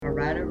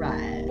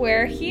right.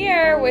 We're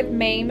here with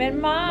Mame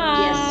and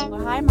Mom. Yes.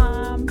 Well, hi,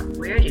 Mom.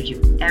 Where did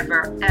you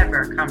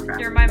ever come from?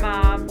 You're my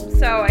mom,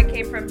 so I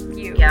came from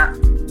you. Yeah,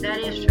 that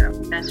is true.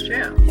 That's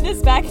true.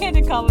 This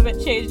backhanded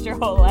compliment changed your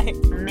whole life.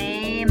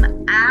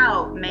 Mame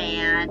out,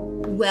 man.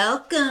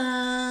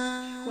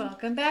 Welcome.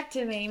 Welcome back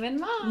to Mame and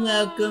Mom.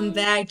 Welcome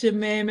back to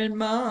Mame and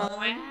Mom.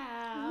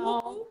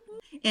 Wow.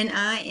 And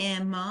I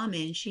am Mom,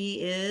 and she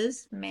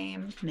is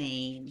Mame.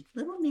 Mame.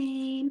 Little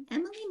Mame.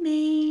 Emily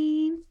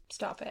Mame.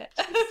 Stop it.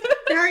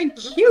 Very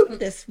cute,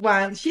 this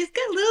one. She's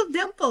got little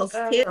dimples,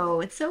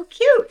 too. It's so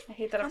cute. I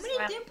hate that How I'm many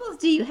smiling. dimples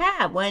do you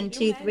have? One,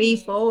 two, three,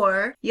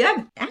 four. You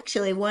have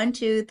actually 1,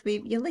 2,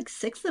 3. You have like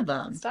 6 of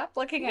them. Stop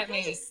looking at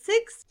me.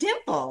 6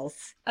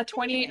 dimples. A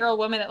 28-year-old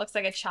woman that looks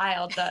like a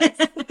child does.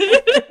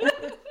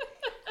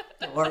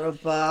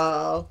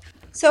 Adorable.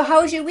 So,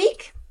 how was your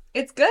week?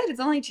 It's good. It's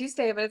only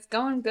Tuesday, but it's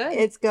going good.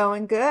 It's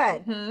going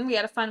good. We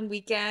had a fun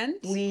weekend.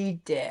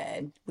 We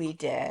did.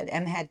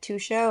 And had 2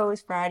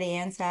 shows, Friday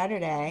and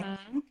Saturday.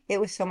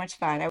 It was so much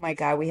fun. Oh my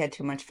God, we had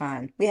too much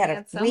fun. We had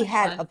a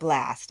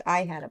blast.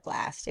 I had a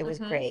blast. It was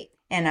great.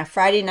 And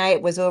Friday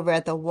night was over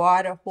at the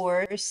Water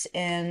Horse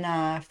in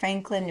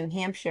Franklin, New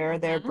Hampshire.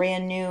 Their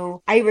brand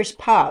new Irish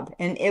pub,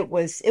 and it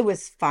was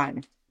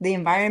fun. The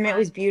environment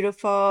was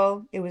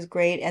beautiful. It was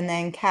great. And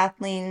then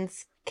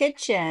Kathleen's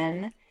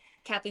Kitchen.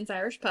 Kathleen's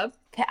Irish Pub.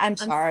 Saturday.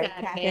 Saturday.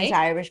 Kathleen's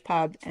Irish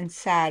Pub on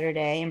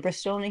Saturday in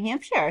Bristol, New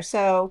Hampshire.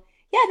 So,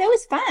 yeah, that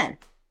was fun.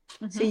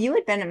 So you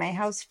had been at my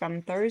house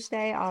from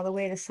Thursday all the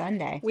way to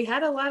Sunday. We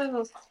had a lot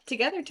of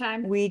together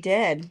time. We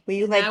did.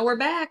 Now we're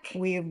back.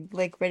 Were you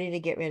ready to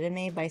get rid of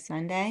me by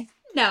Sunday?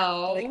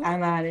 No.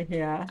 I'm out of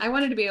here. I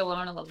wanted to be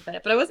alone a little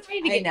bit, but I wasn't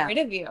ready to get rid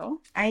of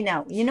you. I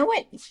know. You know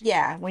what?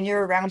 Yeah, when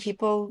you're around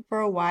people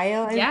for a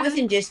while, and it Yeah.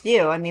 wasn't just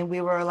you. I mean,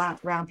 we were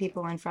around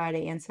people on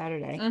Friday and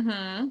Saturday.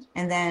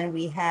 And then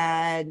we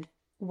had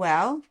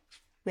a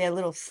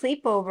little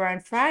sleepover on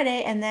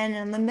Friday, and then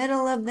in the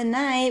middle of the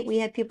night, we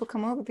had people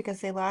come over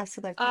because they lost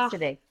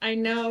electricity. I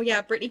know.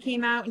 Yeah, Brittany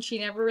came out, and she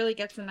never really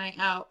gets a night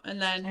out.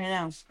 And then I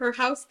know. her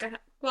house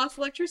lost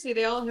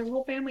electricity. Her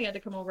whole family had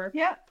to come over.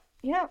 Yep.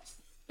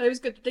 But it was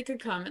good that they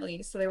could come at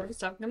least, so they weren't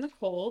stuck in the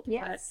cold.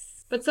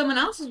 Yes. But someone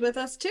else was with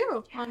us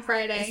too on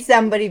Friday.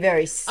 Somebody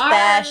very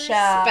special.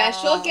 Our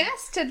special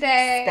guest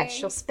today.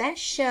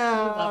 Special.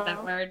 I love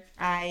that word.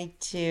 I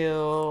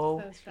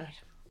do. So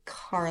special.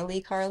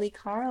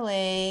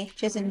 KARLI.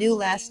 She has a new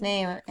last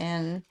name,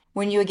 and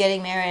when you were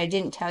getting married, I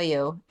didn't tell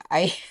you.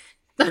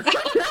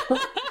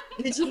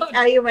 Did she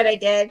tell you what I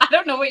did? I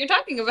don't know what you're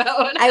talking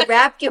about. I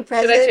wrapped your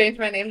present. Did I change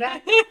my name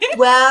back?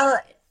 Well,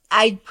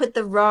 I put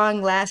the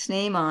wrong last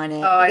name on it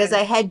because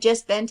I had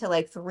just been to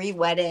like 3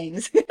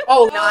 weddings.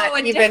 Oh, not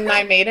even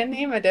my maiden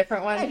name, a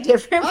different one. A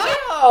different one.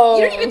 Oh,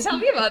 You didn't even tell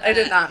me about that. I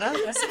did not know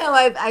that. So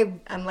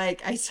I'm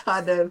like, I saw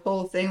the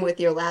whole thing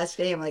with your last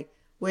name. I'm like,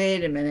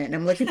 wait a minute. And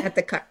I'm looking at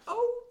the card.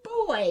 Oh,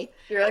 boy.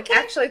 You're like,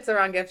 actually, it's the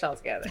wrong gift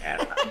altogether. I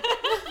don't know.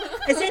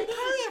 I said, Carly,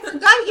 I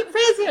forgot your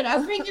present.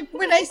 I'll bring it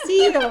when I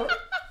see you.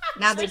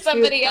 Now the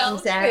somebody truth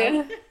else. comes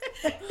out.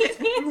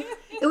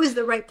 It was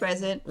the right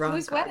present, wrong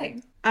Whose card.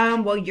 wedding?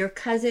 Well, your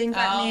cousin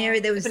got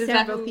married. There was But is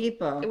that several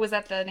people. Was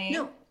that the name?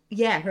 No,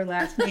 yeah, her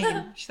last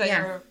name. She thought you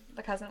were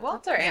the cousin. Well,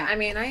 That's all right. Yeah. I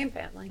mean, I am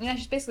family. yeah,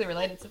 she's basically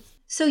related.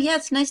 So yeah,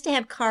 it's nice to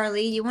have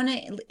Carly. You want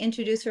to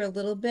introduce her a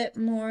little bit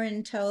more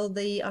and tell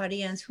the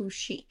audience who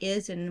she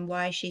is and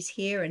why she's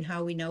here and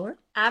how we know her?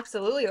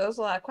 Absolutely. Those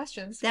are a lot of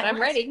questions, but I'm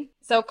was. ready.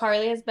 So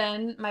KARLI has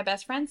been my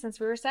best friend since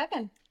we were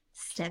 7.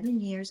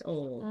 7 years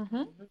old.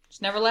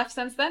 She's never left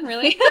since then,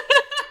 really.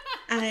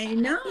 I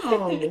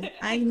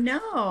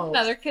know.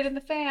 Another kid in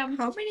the fam.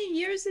 How many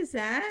years is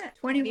that?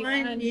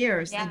 21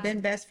 years. Yeah. They've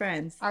been best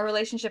friends. Our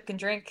relationship can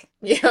drink.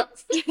 Yeah.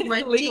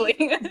 Legally.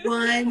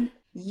 21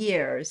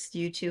 years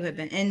you two have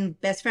been and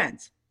best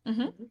friends.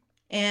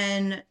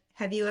 And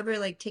have you ever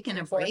taken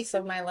a break? Voice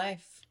of my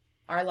life.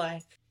 Our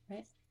life.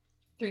 Right?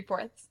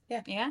 3/4.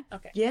 Yeah. Yeah?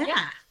 Okay. Yeah.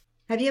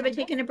 Have you ever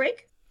taken a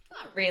break?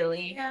 Not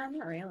really. Yeah,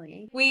 not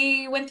really.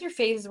 We went through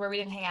phases where we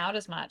didn't hang out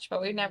as much,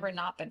 but we've never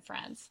not been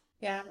friends.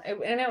 Yeah.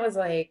 And it was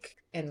like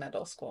in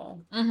middle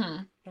school.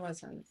 Mm-hmm. It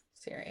wasn't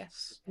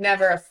serious.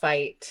 Never a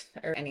fight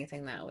or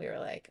anything that we were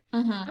like,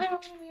 Mm-hmm. I don't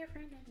want to be your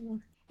friend anymore.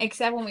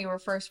 Except when we were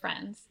first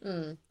friends.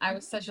 Mm. I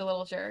was such a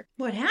little jerk.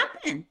 What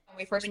happened? When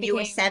we first When you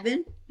were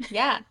 7?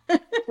 Yeah.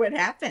 What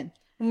happened?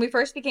 When we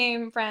first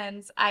became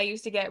friends, I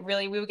used to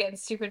we would get in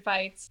stupid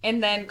fights.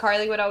 And then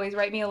KARLI would always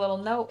write me a little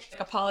note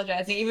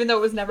apologizing, even though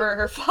it was never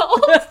her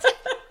fault.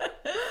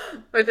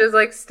 Which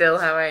is still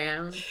how I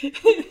am.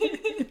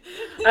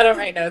 I don't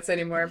write notes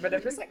anymore, but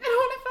I'm just like, I don't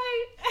want to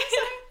fight.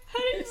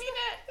 I didn't mean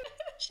it.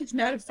 She's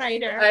not a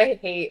fighter. I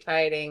hate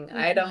fighting.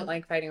 I don't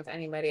like fighting with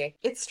anybody.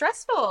 It's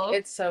stressful.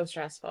 It's so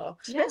stressful.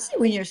 Especially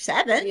when you're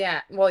 7.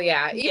 Yeah. Well,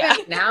 yeah. Even Yeah.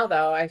 now,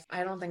 though, I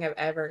don't think I've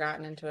ever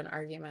gotten into an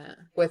argument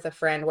with a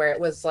friend where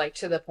it was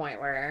to the point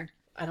where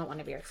I don't want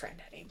to be your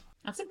friend anymore.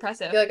 That's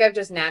impressive. I feel like I've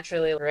just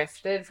naturally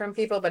drifted from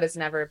people, but it's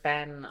never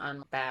been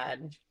on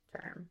bad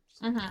terms.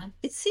 Mm-hmm.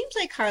 It seems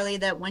like, KARLI,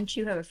 that once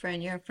you have a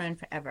friend, you're a friend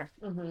forever.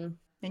 Mm-hmm.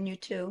 And you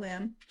too,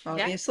 him. Yeah.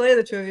 Obviously,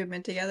 the two of you have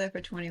been together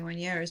for 21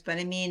 years, but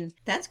I mean,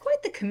 that's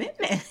quite the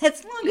commitment.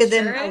 That's longer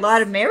than Sure a is.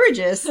 lot of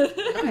marriages.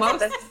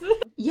 Most.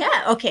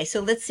 Yeah, okay, so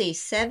let's see.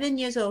 7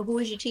 years old. Who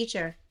was your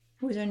teacher?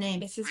 What was her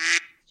name? Mrs.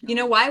 You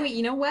know why?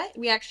 You know what?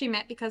 We actually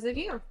met because of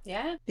you.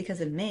 Yeah.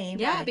 Because of me.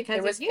 Yeah, Why? because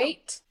It was of you.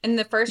 fate. In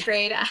the first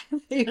grade,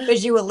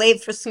 Because you were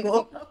late for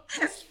school.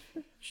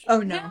 Oh,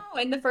 no.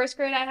 no, in the first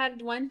grade, I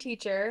had one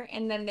teacher,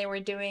 and then they were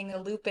doing a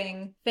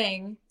looping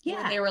thing. where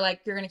Yeah. They were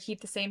like, you're going to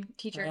keep the same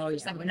teacher Oh, for yeah.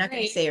 second We're not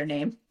going grade. to say her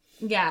name.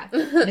 Yeah.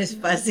 Miss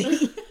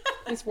Fuzzy.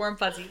 Miss Warm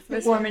Fuzzies.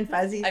 Miss Warm and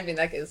Fuzzy. I mean,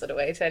 that gives it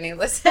away to any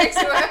listeners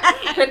who are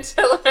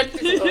until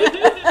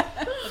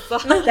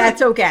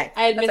That's okay.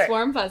 I had Miss right.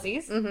 Warm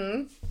Fuzzies.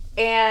 Mm-hmm.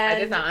 And I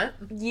did not.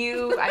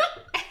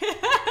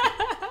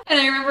 And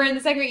I remember in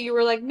the second grade, you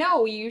were like,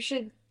 no, you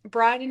should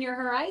broaden your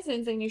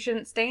horizons and you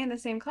shouldn't stay in the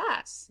same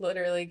class.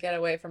 Literally get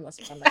away from this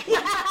one.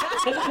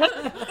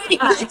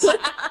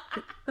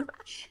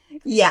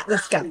 Yeah,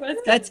 let's go.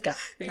 Let's go.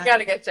 You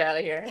gotta get you out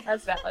of here.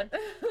 That's valid.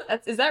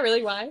 Is that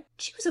really why?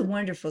 She was a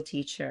wonderful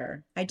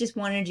teacher. I just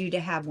wanted you to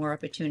have more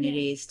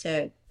opportunities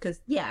because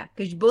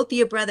both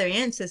your brother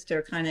and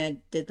sister kind of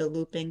did the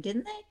looping,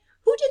 didn't they?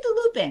 Who did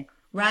the looping?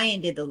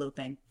 Ryan did the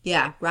looping.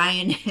 Yeah,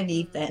 Ryan and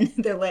Ethan.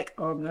 They're like,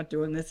 oh, I'm not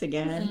doing this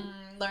again.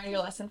 Learn your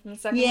lesson from the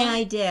second Yeah, one.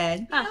 I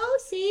did. Huh. Oh,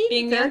 see?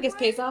 Being the the third youngest one?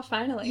 pays off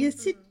finally.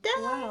 Yes, it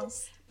does. Wow.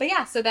 But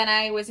yeah, so then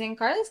I was in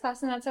Carly's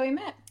class and that's how we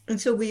met. And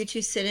so were you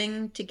two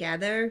sitting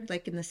together,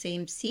 like in the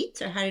same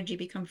seats, or how did you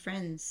become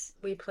friends?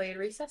 We played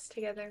recess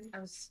together. I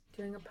was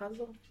doing a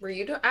puzzle. Were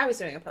you doing? I was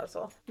doing a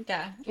puzzle.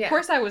 Yeah. Of Yeah.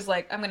 course I was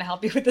like, I'm going to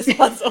help you with this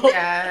puzzle.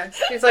 Yeah.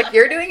 She's like,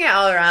 you're doing it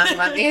all wrong.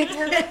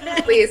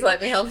 Please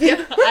let me help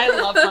you. I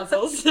love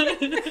puzzles.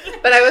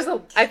 But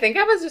I think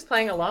I was just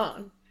playing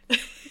alone.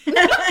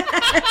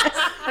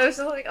 I was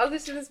just like, I'll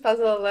just do this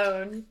puzzle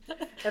alone.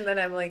 And then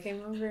Emily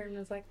came over and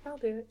was like, I'll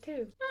do it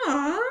too.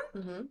 Aw,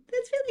 Mm-hmm.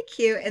 that's really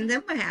cute. And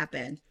then what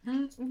happened?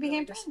 We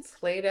became just friends.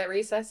 played at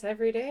recess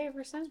every day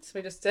ever since.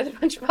 We just did a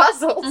bunch of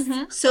puzzles.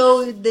 Mhm.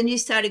 So then you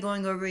started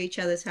going over each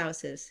other's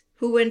houses.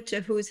 Who went to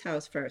whose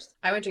house first?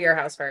 I went to your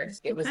house first.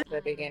 It was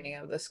the beginning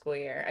of the school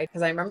year.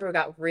 Because I remember we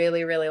got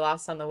really, really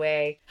lost on the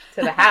way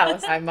to the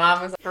house. My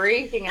mom was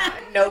freaking out.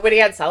 Nobody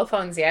had cell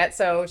phones yet.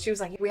 So she was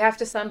like, we have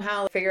to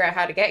somehow figure out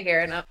how to get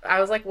here. And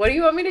I was like, what do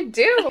you want me to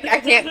do?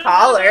 I can't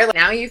call her.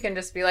 Now you can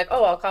just be like,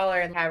 oh, I'll call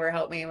her and have her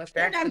help me with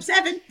And I'm directions.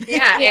 7.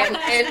 Yeah,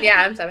 and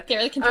yeah, I'm 7.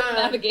 Carly control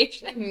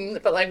navigation.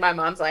 Mhm. But like my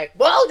mom's like,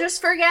 well,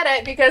 just forget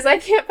it because I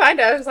can't find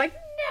it. I was like,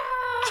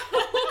 no. We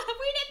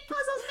did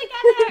puzzles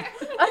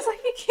together. I was like,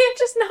 you can't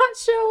just not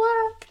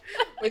show up.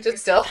 Which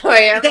is still how I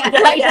am.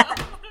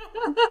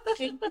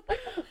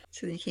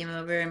 So they came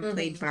over and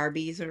played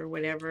Barbies or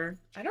whatever.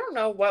 I don't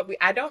know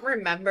I don't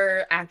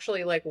remember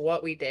actually like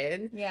what we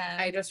did. Yeah.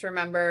 I just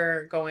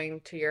remember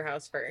going to your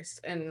house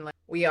first and like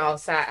we all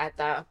sat at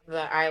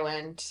the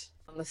island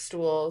on the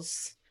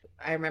stools.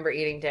 I remember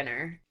eating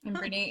dinner. And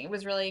Brittany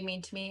was really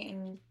mean to me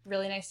and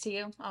really nice to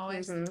you.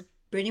 Always. Mhm.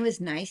 Brittany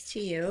was nice to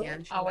you. Yeah,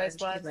 she Always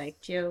She was.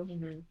 liked you.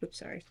 Mhm. Oops,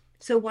 sorry.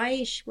 So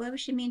why was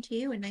she mean to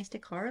you and nice to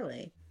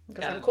Carly?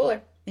 Because I'm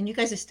cooler. And you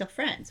guys are still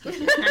friends, which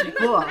is kind of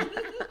cool.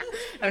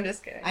 I'm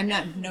just kidding. I'm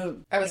not, no.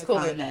 I was no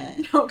cooler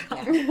comment. Oh,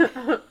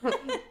 God.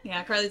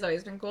 Yeah, Carly's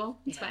always been cool.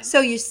 It's fine. So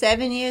you're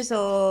 7 years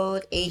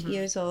old, 8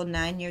 years old,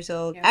 9 years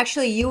old. Yeah.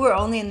 Actually, you were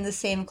only in the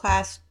same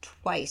class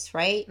twice,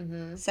 right?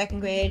 Mhm.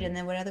 Second grade and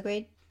then what other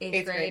grade?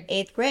 Eighth grade.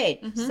 8th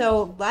grade. Mhm.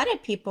 So a lot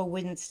of people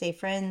wouldn't stay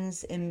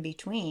friends in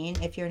between.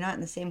 If you're not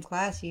in the same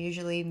class, you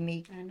usually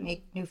make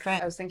new I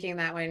friends. was thinking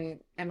that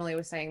when Emily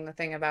was saying the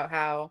thing about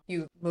how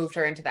you moved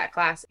her into that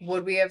class,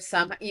 would we have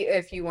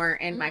if you weren't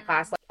in my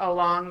class, like,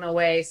 along the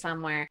way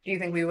somewhere, do you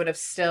think we would have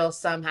still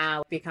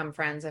somehow become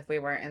friends if we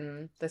weren't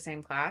in the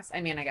same class? I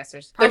mean, I guess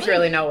there's Probably.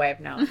 really no way of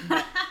knowing.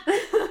 but-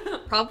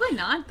 Probably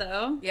not,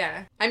 though.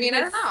 yeah. I mean,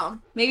 I don't know.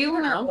 Maybe when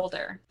we know. were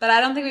older. But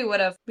I don't think we would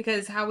have,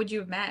 because how would you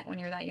have met when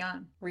you were that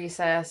young?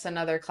 Recess and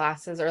other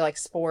classes or like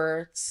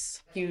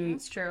sports.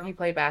 That's true. You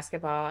played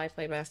basketball. I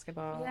played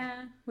basketball.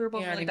 Yeah, we were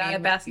both You know really what I bad at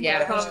mean?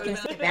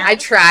 basketball. Yeah. I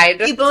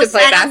tried You both to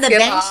play sat on the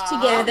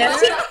basketball. bench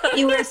together.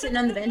 You were sitting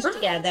on the bench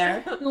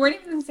together. We weren't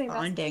even in the same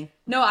basketball. Bonding.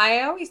 No,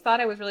 I always thought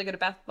I was really good at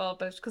basketball,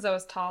 but because I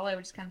was tall, I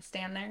would just kind of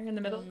stand there in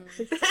the middle.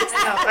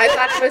 I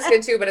thought it was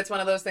good too, but it's one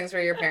of those things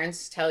where your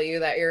parents tell you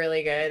that you're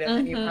really good, and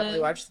then you probably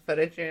watch the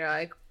footage and you're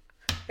like,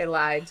 they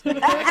lied to me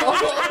my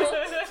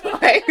whole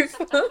life.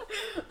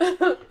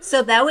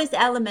 So that was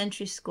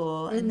elementary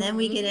school, and then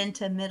we get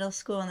into middle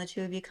school, and the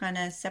two of you kind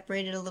of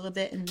separated a little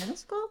bit in middle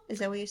school. Is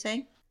that what you're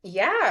saying?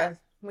 Yeah,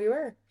 we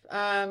were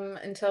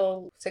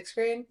until 6th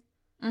grade.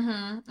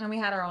 And we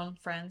had our own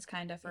friends,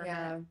 kind of. For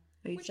Yeah.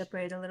 Or you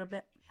separated a little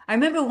bit? I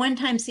remember one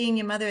time seeing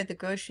your mother at the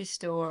grocery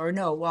store, or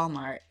no,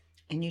 Walmart,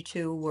 and you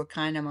two were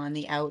kind of on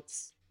the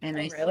outs. And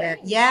I Really? said,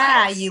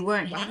 yeah, What? you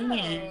weren't Wow.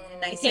 hanging.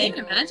 And I I said,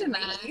 can't imagine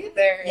that.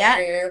 Either.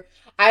 Yeah.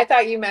 I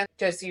thought you meant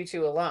just you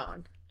two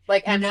alone.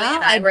 Like Emily No,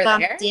 and I were there?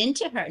 bumped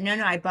into her. No,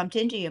 I bumped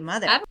into your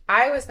mother.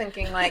 I was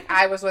thinking like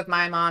I was with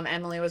my mom,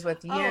 Emily was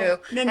with you, no,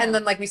 and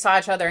then like we saw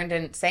each other and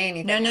didn't say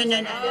anything. No. I feel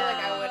like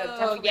I would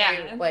have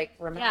definitely like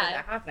remembered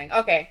that happening.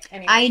 Okay.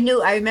 Anyway.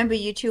 I remember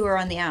you two were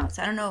on the outs.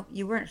 I don't know,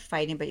 you weren't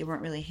fighting, but you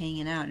weren't really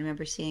hanging out. I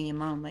remember seeing your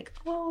mom like,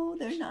 oh,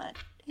 they're not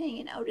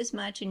hanging out as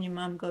much. And your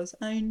mom goes,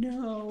 I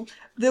know.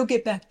 They'll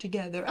get back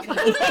together.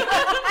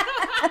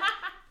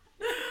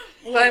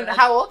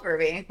 How old were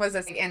we? Was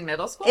this in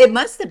middle school? It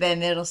must have been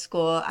middle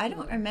school. I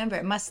don't remember.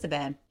 It must have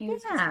been. It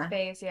was a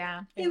phase,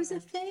 yeah. It was a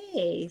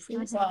phase. It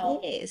was a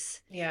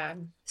phase. Yeah.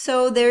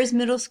 So there's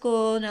middle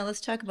school. Now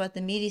let's talk about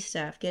the meaty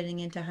stuff, getting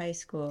into high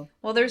school.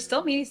 Well, there's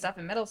still meaty stuff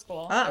in middle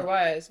school. There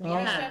was. Meaty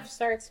Yeah. stuff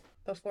starts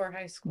before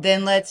high school.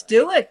 Then let's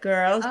do it,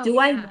 girls. Oh, do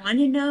I yeah. want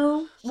to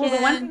know? Well,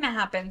 the one Jen? thing that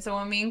happened, so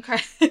when me and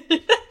Carly, she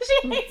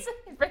hates me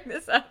to bring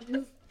this up.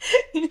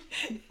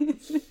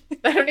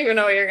 I don't even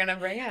know what you're gonna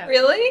bring up.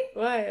 Really?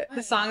 What?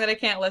 The song that I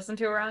can't listen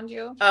to around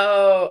you?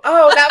 Oh,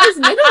 that was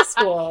middle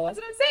school. That's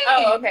what I'm saying.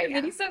 Oh, okay, yeah.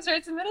 Meaty stuff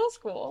starts in middle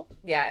school.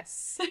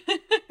 Yes.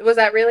 Was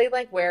that really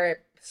like where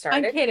it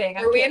started? I'm kidding.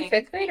 Were we in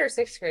 5th grade or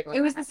 6th grade? when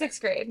It was that the 6th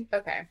grade.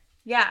 happened? Okay.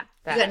 Yeah.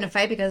 You got in a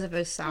fight because of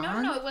a song?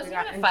 No, it We wasn't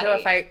got even a into fight.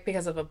 a fight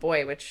because of a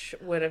boy, which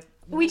would have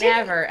We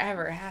never,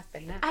 ever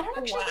happened. I don't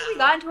actually think we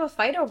got into a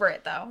fight over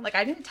it, though. Like,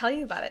 I didn't tell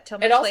you about it till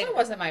much It also later.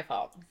 wasn't my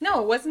fault.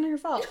 No, it wasn't her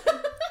fault.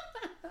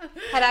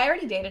 Had I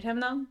already dated him,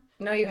 though?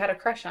 No, you had a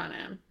crush on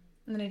him.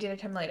 And then I dated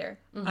him later.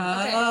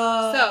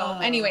 Oh. So,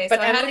 anyways, But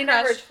so I had Emily a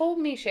crush. never told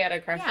me she had a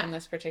crush Yeah. on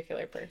this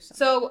particular person.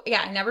 So,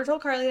 yeah, I never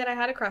told Carly that I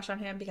had a crush on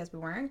him because we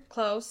weren't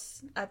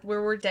close. We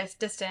were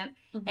distant.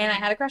 Mm-hmm. And I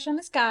had a crush on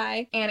this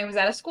guy. And it was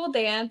at a school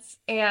dance.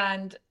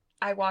 And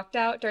I walked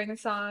out during the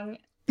song.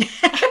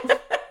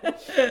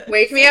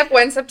 Wake Me Up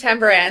When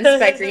September Ends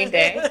by Green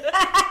Day.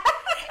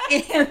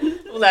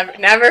 We'll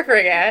never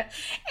forget.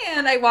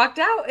 And I walked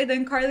out. And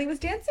then Carly was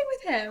dancing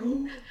with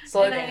him.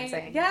 Slow And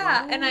dancing.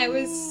 And I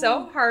was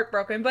so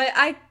heartbroken. But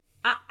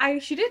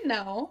she didn't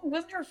know. It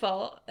wasn't her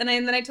fault. And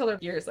then I told her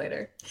years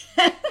later.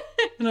 I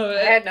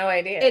had no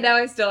idea. And now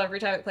I still, every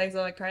time it plays,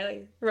 I'm like,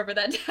 Carly, remember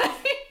that time?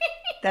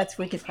 That's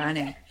wicked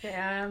funny.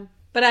 Yeah.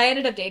 But I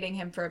ended up dating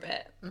him for a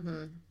bit.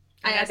 Mm-hmm.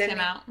 I asked him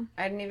out.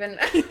 I didn't even...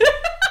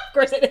 Of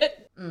course I did.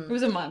 It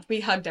was a month. We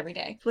hugged every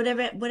day. What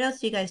else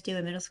do you guys do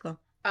in middle school?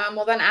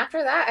 Well, then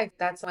after that,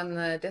 that's when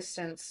the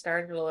distance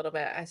started a little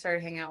bit. I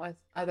started hanging out with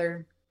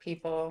other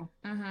people.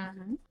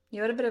 Mm-hmm.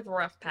 You had a bit of a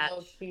rough patch.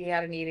 He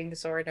had an eating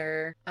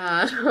disorder.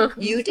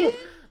 You did?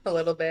 A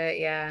little bit,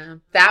 yeah.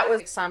 That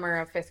was summer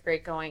of 5th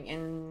grade going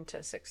into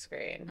 6th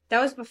grade. That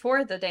was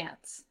before the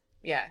dance.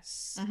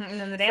 Yes. Mm-hmm. And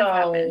then the dance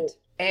happened.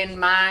 In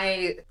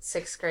my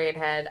 6th grade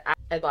head, I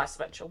had lost a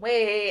bunch of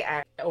weight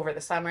over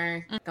the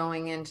summer,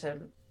 going into,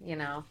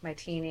 my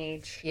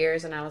teenage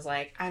years. And I was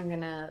like, I'm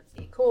going to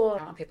be cool. I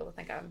don't want people to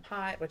think I'm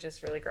hot, which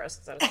is really gross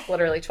because I was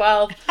literally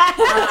 12.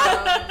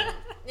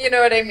 You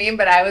know what I mean?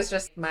 But I was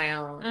just my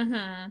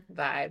own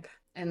vibe.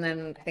 And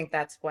then I think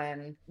that's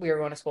when we were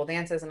going to school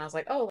dances, and I was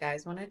like, oh,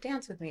 guys want to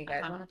dance with me,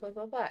 guys want to blah,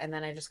 blah, blah. And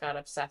then I just got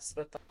obsessed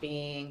with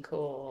being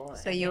cool.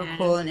 So you were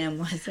cool and Em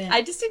wasn't?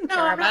 I just didn't No,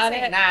 care I'm not about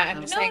saying it. that.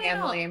 I'm just saying No.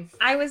 Emily.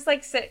 I was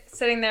like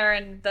sitting there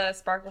in the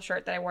sparkle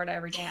shirt that I wore to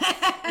every dance.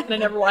 And I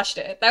never washed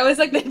it. That was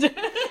like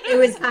It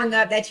was hung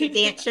up. That's your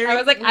dance shirt? I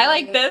was like, I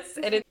like this.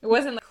 And it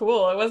wasn't like,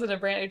 cool. It wasn't a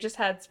brand. It just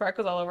had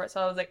sparkles all over it. So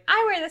I was like,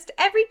 I wear this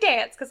to every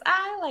dance because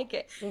I like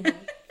it.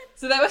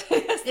 So that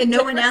was And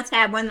no one else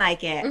had one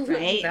like it,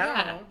 right?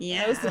 No. Yeah.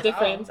 That was the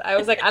difference. I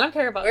was like, I don't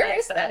care about Where that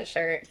is stuff. that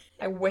shirt?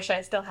 I wish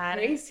I still had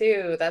Me it.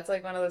 too. That's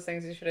like one of those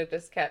things you should have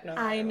just kept. No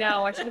I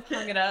know. I should have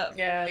hung it up.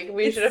 Yeah,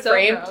 we It's should have so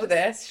framed gross.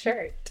 this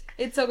shirt.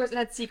 It's so gross. It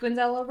had sequins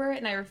all over it,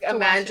 and I refused to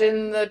wash it.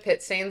 Imagine the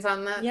pit stains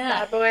on that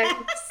bad boy.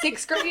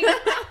 6th grade.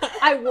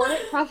 I wore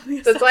it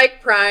probably. That's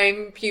like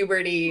prime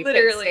puberty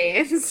Literally.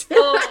 pit stains.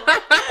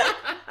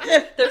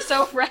 Oh. They're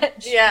so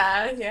fresh.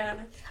 Yeah.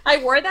 I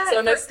wore that So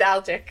for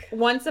nostalgic.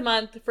 once a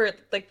month for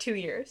like 2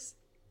 years.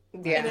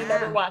 Yeah. And I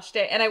never washed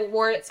it. And I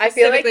wore it I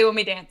feel like- specifically when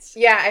we danced.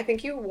 Yeah, I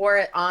think you wore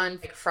it on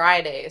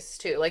Fridays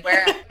too. Like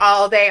wear it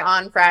all day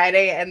on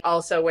Friday and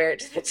also wear it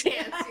to the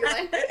dance.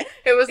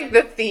 It was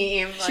the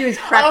theme. She was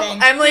prepping.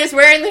 Oh, Emily's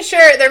wearing the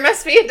shirt. There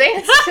must be a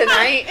dance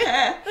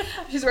tonight.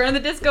 She's wearing the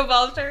disco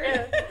ball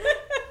shirt.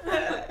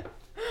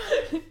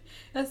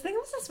 This thing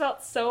must have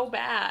smelled so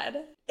bad.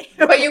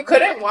 But you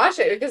couldn't wash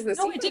it because the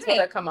No, it sequins didn't.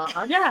 would have come off.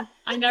 Yeah,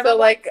 I never. So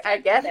like I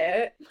get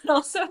it,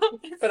 But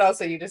but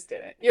also you just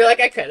didn't. You're like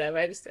I could have,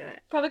 I just didn't.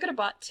 probably could have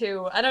bought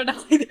 2. I don't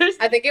know. There's.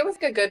 I think it was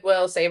a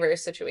Goodwill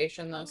Savers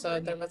situation though,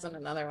 so there wasn't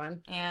another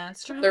one. Yeah,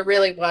 it's true. There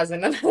really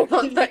wasn't another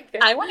one like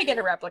that. I want to get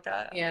a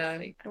replica. Yeah,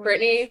 honestly.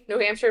 Brittany, New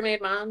Hampshire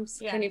Made Moms.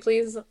 Yeah. Can you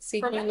please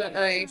sequin From-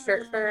 a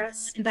shirt for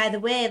us? And by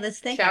the way, let's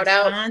thank Shout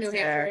our out sponsor. New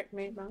Hampshire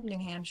Made Moms. New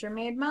Hampshire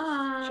Made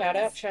Mom. Shout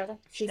out.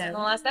 She's in the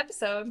last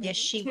episode. Yes,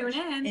 she Tune was.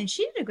 in. And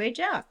she did a great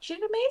job. She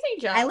did an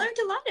amazing job. I learned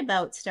a lot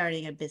about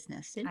starting a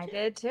business, didn't I you?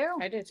 did too.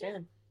 I did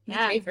too.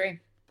 Yeah. Me free.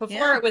 Before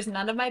Yeah. it was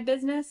none of my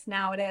business.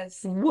 Now it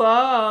is.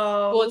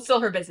 Whoa. Well, it's still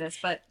her business,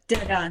 but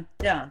Dun, dun,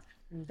 dun.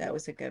 That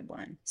was a good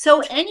one.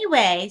 So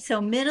anyway,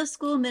 so middle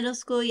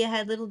school, you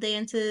had little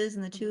dances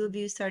and the two of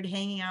you started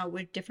hanging out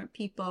with different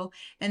people.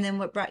 And then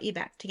what brought you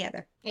back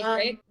together? Eighth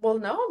grade? Well,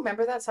 no,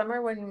 remember that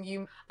summer when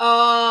you...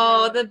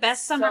 Oh, the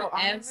best summer So ever.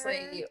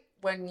 honestly,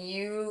 when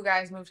you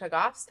guys moved to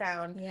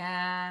Goffstown,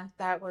 Yeah.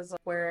 that was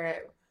where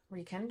it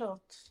rekindled.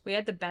 We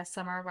had the best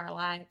summer of our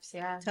lives.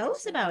 Yeah. Tell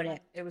us about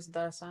it. It was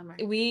the summer.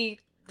 We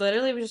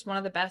literally was just one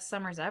of the best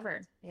summers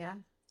ever. Yeah.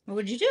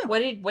 What did you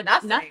do?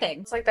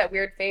 Nothing. It's like that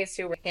weird phase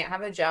too. We can't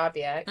have a job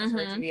yet because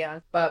we're too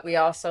young, but we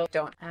also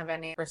don't have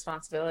any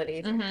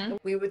responsibility.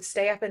 We would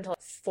stay up until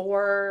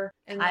 4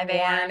 in the 5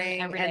 a.m.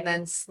 morning every day. and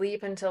then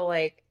sleep until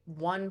like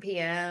 1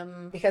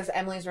 p.m. because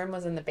Emily's room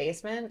was in in the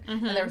basement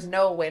and there was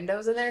no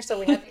windows in there, so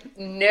we had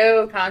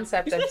no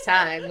concept of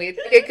time.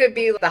 It could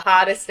be the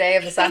hottest day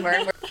of the summer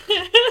and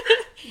we're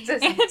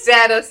just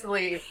dead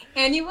asleep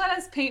And you let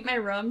us paint my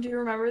room. Do you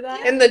remember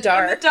that? in the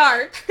dark. In the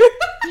dark.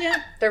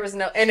 Yeah. There was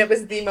no, and it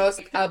was the most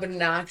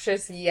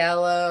obnoxious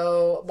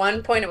yellow.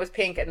 One point it was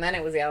pink and then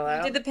it was yellow.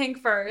 I did the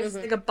pink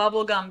 1st, like a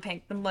bubblegum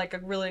pink, then like a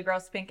really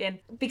gross pink. And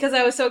because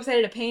I was so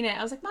excited to paint it,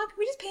 I was like, Mom, can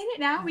we just paint it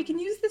now? We can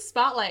use the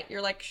spotlight.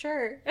 You're like,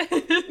 sure.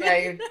 Yeah,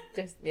 you're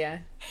just, yeah.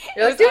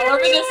 You're like, all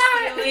over the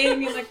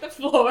ceiling and like the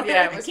floor.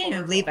 Yeah, it I was can't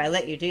even believe I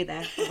let you do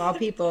that. Of all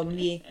people,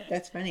 me.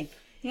 That's funny.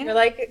 Yeah. You're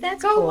like,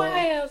 That's go cool.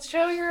 wild,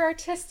 show your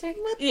artistic.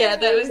 Yeah,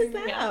 that was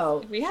about?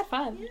 yeah. We had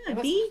fun. Yeah,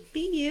 be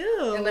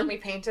you. And then we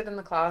painted in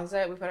the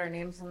closet. We put our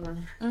names in the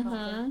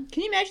closet.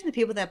 Can you imagine the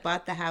people that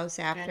bought the house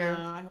I after?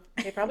 know.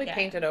 They probably Yeah.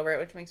 painted over it,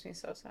 which makes me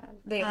so sad.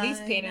 They at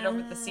least I painted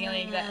over the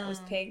ceiling that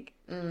was pink.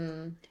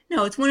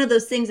 No, it's one of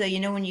those things that,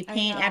 when you I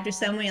paint know. after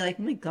someone, you're like,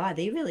 oh my God,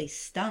 they really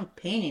stunk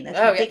painting. That's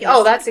Oh, yeah. ridiculous.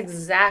 Oh, that's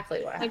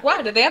exactly what happened. Like,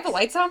 wow, did they have the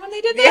lights on when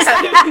they did this?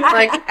 Yeah,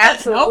 like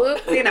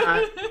absolutely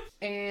not.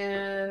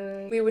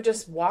 And we would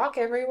just walk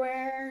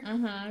everywhere.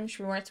 Which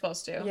we weren't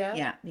supposed to. Yeah.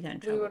 Yeah, we got in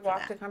We trouble would for walk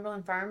that. to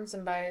Cumberland Farms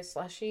and buy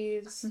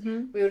slushies.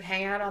 Mm-hmm. We would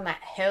hang out on that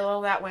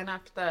hill that went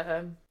up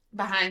the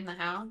behind the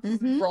house.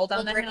 Roll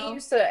down the Brittany hill.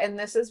 used to, and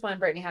this is when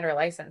Brittany had her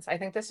license. I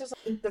think this was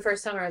the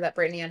first summer that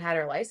Brittany had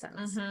her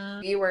license.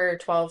 We were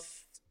 12,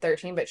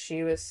 13, but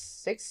she was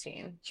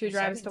 16. She would or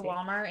drive us to 17.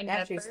 Walmart and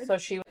Yeah, Bedford.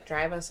 she would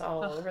drive us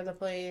all over the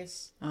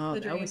place. Oh,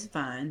 The that was dream.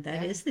 fun.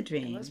 That Yeah, is the It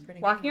dream. was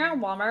pretty Walking fun.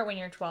 around Walmart when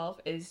you're 12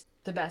 is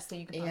the best thing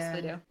you can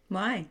possibly do.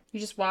 Why? You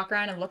just walk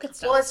around and look at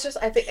stuff. Well, it's just,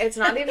 I think it's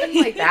not even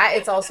like that.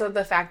 It's also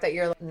the fact that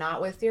you're like,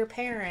 not with your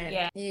parent.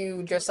 Yeah.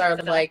 You just are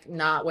like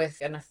not with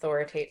an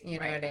authoritative, you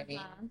know what I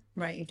mean?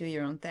 Right, you do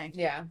your own thing.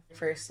 Yeah.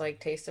 First like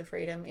taste of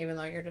freedom, even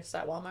though you're just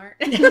at Walmart.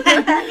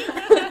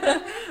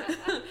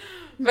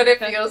 But it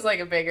feels like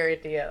a bigger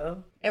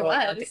deal. It going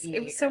out was. to It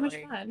was eat so or, much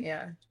like, fun.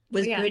 Yeah.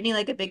 Was Yeah. Brittany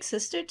like a big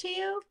sister to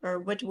you? Or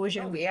what was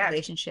your Oh, yeah.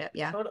 relationship?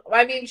 Yeah.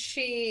 I mean,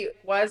 she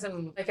was,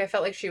 and like I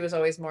felt like she was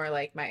always more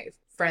like my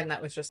friend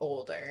that was just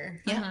older.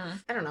 Yeah.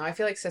 I don't know. I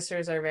feel like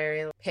sisters are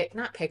very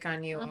not pick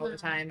on you all the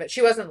time, but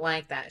she wasn't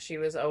like that. She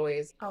was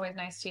always Always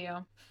nice to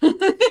you.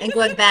 And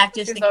going back,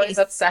 just she's in always case,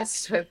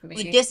 obsessed with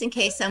me. just in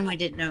case someone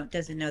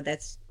doesn't know,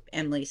 that's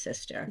Emily's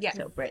sister. Yeah.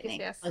 So Brittany.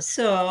 Yes.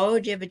 So,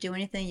 did you ever do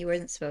anything you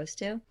weren't supposed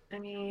to? I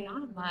mean,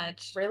 Not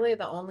much. really,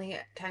 the only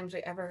times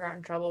we ever got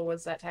in trouble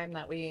was that time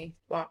that we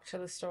walked to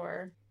the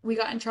store. We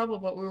got in trouble,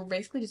 but we were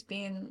basically just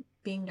being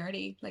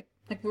nerdy. Like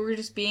we were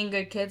just being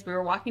good kids. We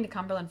were walking to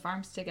Cumberland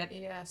Farms to get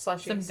Yeah,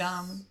 slushies. some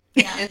gum.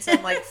 And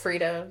some like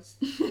Fritos.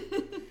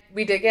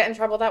 We did get in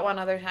trouble that one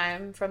other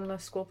time from the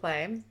school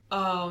play.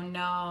 Oh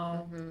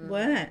no.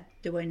 What?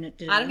 Did I don't know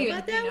even about think you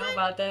that know one?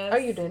 about this. Oh,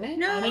 you didn't?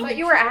 No. I thought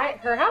you were at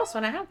her house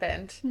when it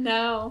happened.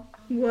 No.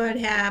 What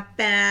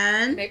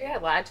happened? Maybe I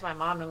lied to my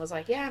mom and was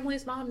like, yeah,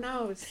 Emily's mom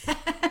knows.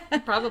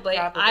 Probably.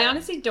 Probably. I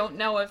honestly don't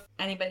know if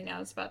anybody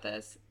knows about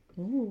this.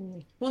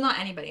 Ooh. Well, not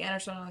anybody. I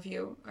just don't know if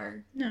you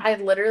are. I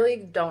literally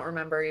don't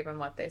remember even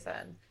what they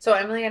said. So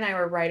Emily and I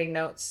were writing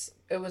notes.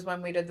 It was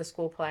when we did the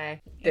school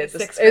play.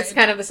 Sixth It's grade.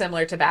 kind of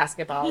similar to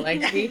basketball.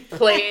 Like we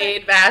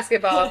played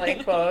basketball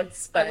in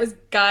quotes, but It was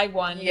guy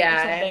one. or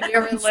yeah, and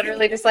something. we were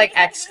literally just like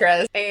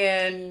extras,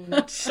 and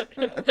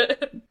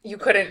you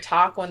couldn't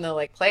talk when the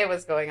like play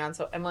was going on.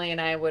 So Emily and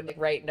I would like,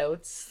 write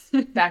notes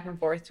back and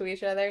forth to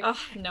each other, Oh,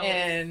 no.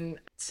 and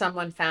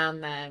someone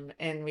found them,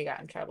 and we got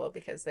in trouble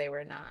because they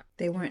were not.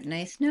 They weren't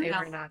nice enough? They No,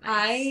 were not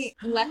nice.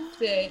 I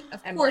left it.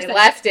 Of Emily course, I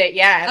left it,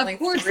 yeah. Of Emily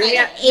course threw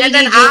I- it, and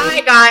then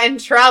I got in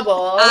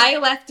trouble. I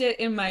left it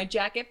in my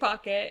jacket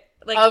pocket,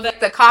 like of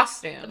the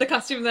costume. the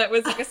costume that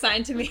was like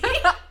assigned to me.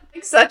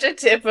 Like, such a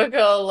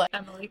typical like,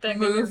 Emily thing.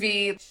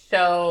 movie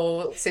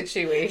show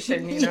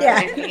situation, you know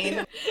Yeah. what I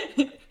mean?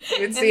 You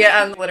would see it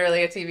on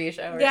literally a TV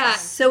show. Or Yeah. something.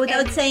 So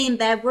without saying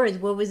bad words,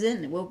 what was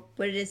in it? What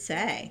did it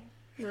say?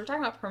 We were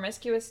talking about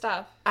promiscuous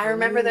stuff. I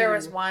remember there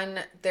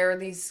were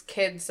these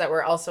kids that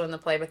were also in the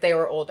play, but they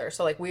were older.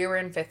 So like we were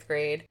in 5th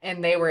grade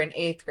and they were in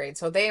 8th grade.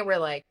 So they were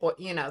like,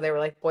 they were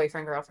like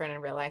boyfriend, girlfriend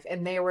in real life.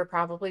 And they were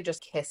probably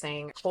just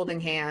kissing, holding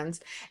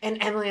hands.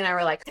 And Emily and I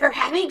were like, they're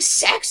having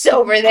sex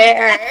over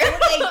there.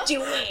 What are they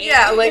doing?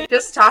 Yeah, like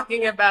just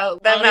talking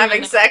about them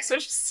having sex,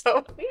 which is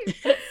so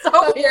weird.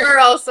 So weird. We were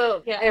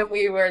also, and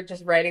we were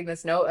just writing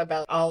this note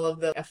about all of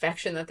the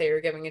affection that they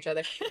were giving each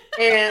other.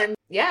 And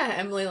yeah,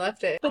 Emily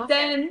left it. But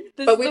then...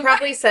 But we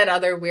probably said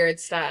other weird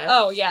stuff.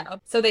 Oh, yeah.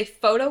 So they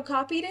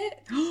photocopied it?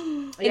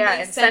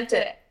 And sent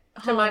it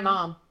to my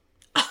mom.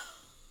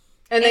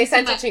 And they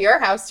sent it to your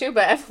house too,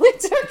 but Emily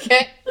took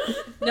it.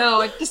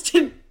 No, it just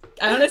didn't.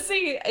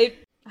 Honestly, I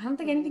don't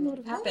think anything would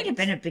have That would happened.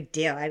 have been a big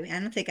deal. I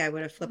don't think I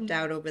would have flipped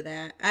out over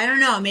that. I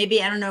don't know.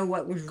 Maybe I don't know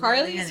what was really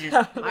Carly's in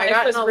it. I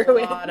got in a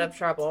lot of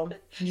trouble.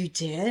 You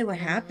did? What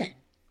happened?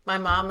 My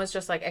mom was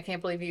just like, I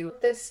can't believe you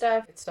did this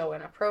stuff. It's so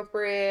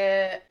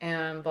inappropriate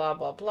and blah,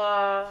 blah,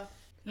 blah.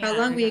 How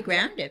long were you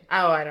grounded?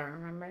 Oh, I don't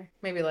remember.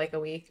 Maybe like a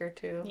week or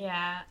 2.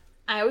 Yeah.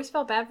 I always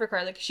felt bad for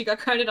Carly because she got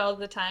grounded all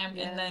the time,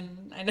 and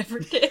then I never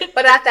did.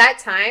 But at that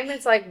time,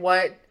 it's like,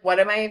 what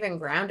am I even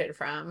grounded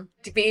from?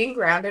 Being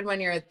grounded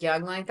when you're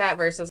young like that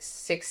versus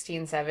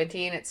 16,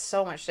 17, it's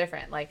so much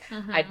different. Like,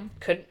 I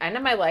didn't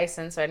have my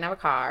license, so I didn't have a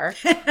car.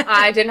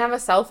 I didn't have a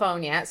cell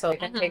phone yet, so I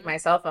couldn't take my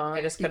cell phone.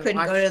 I just couldn't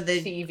watch go to the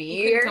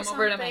TV or come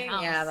something. over to my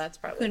house. Yeah, that's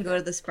probably Couldn't go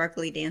to the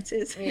sparkly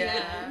dances.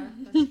 Yeah,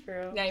 that's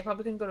true. Yeah, you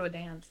probably couldn't go to a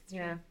dance.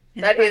 Yeah.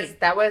 And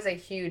That was a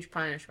huge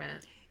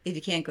punishment. If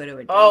you can't go to a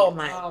dance. Oh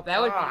my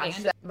that would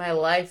gosh. be My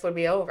life would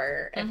be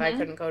over if I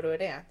couldn't go to a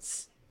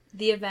dance.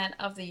 the event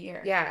of the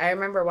year. Yeah, I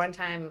remember one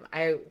time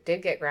I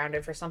did get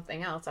grounded for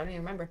something else. I don't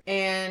even remember.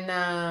 And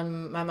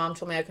my mom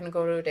told me I couldn't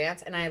go to a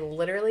dance, and I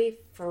literally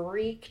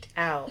freaked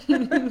out.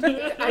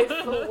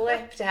 I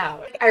flipped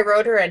out. I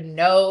wrote her a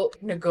note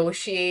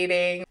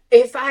negotiating.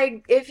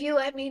 If you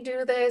let me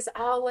do this,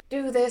 I'll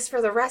do this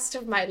for the rest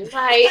of my life.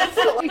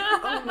 Like,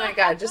 oh my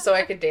God, just so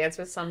I could dance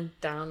with some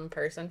dumb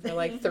person for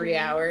like 3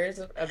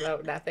 hours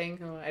about nothing.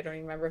 Who I don't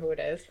even remember who it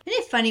is. Isn't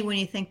it funny when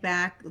you think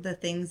back the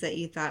things that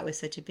you thought was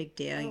such a big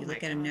deal? You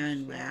look at them now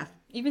and laugh.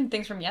 Even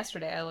things from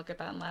yesterday, I look at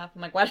that and laugh.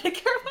 I'm like, why did I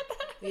care about that?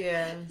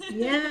 Yeah.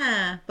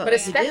 Yeah. But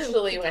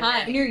especially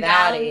when you're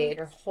that age,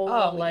 your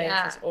whole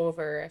life is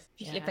over.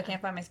 If I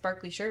can't find my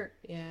sparkly shirt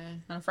Yeah.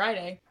 on a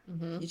Friday.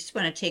 You just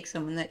want to take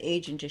someone that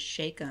age and just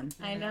shake them.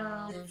 I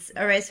know.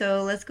 All right,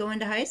 so let's go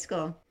into high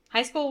school.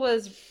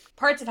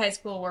 Parts of high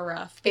school were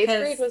rough. 8th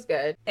grade was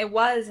good. It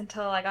was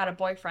until I got a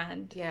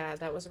boyfriend. Yeah,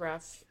 that was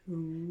rough.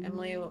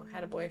 Emily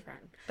had a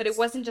boyfriend. But it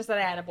wasn't just that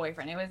I had a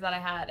boyfriend. It was that I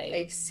had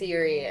a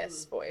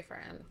serious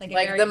boyfriend.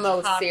 Like the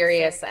most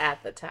serious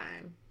at the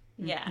time.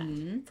 Yeah.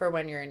 For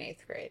when you're in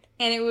 8th grade.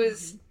 And it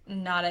was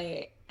not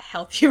a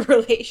healthy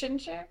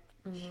relationship.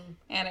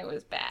 And it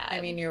was bad.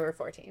 I mean, you were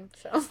 14,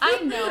 so.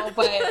 I know,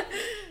 but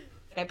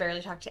I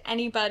barely talked to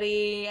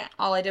anybody.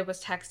 All I did was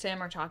text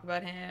him or talk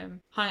about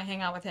him,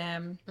 hang out with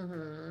him.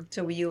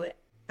 So were you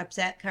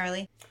upset,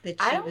 Carly?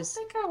 I don't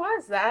think I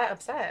was that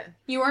upset.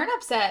 You weren't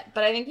upset,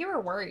 but I think you were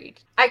worried.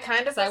 I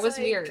kind of was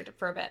weird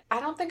for a bit. I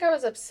don't think I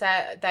was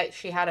upset that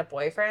she had a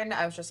boyfriend.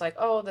 I was just like,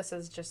 oh, this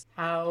is just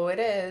how it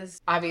is.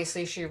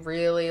 Obviously, she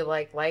really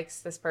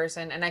likes this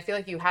person. And I feel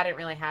like you hadn't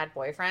really had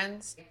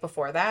boyfriends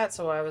before that.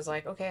 So I was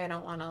like, okay, I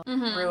don't want to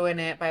ruin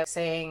it by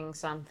saying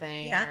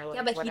something or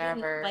but whatever. He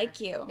didn't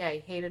like you. Yeah, he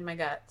hated my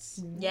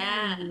guts.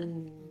 Yeah.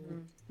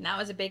 And that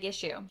was a big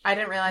issue. I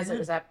didn't realize it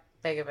was that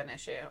big of an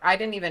issue. I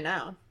didn't even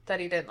know that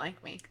he didn't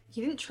like me.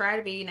 He didn't try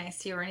to be nice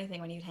to you or anything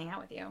when he'd hang out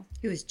with you.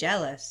 He was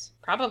jealous.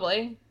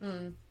 Probably.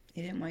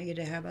 He didn't want you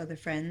to have other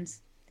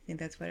friends. I think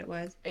that's what it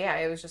was. Yeah,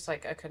 it was just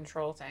like a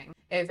control thing.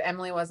 If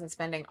Emily wasn't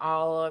spending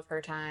all of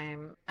her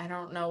time, I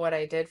don't know what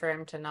I did for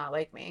him to not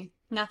like me.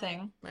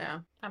 Nothing. Yeah.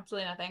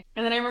 Absolutely nothing.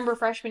 And then I remember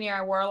freshman year,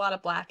 I wore a lot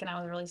of black and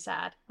I was really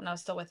sad when I was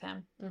still with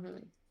him.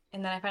 And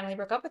then I finally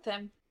broke up with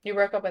him. You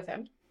broke up with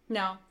him?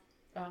 No.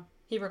 Oh.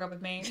 He broke up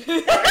with me.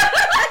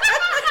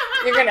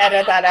 You're going to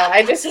edit that out.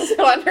 I just was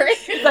wondering.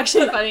 It's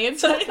actually funny.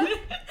 It's funny.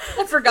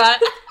 I forgot.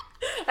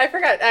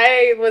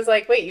 I was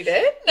like, wait, you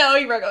did? No,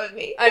 he broke up with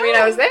me. I mean,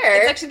 I was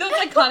there. It's actually the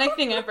most iconic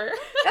thing ever.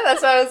 Yeah,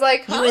 that's why I was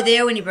like, huh? You were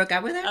there when you broke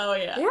up with her? Oh,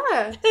 yeah.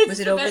 Yeah. Was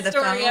it over the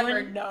phone?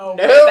 Ever. No.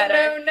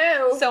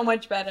 No. So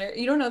much better.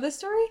 You don't know this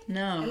story?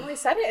 No. Emily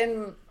said it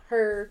in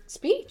her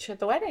speech at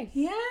the wedding.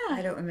 Yeah.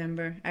 I don't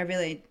remember. I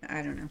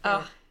don't know.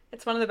 Oh,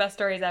 it's one of the best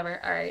stories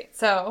ever. All right.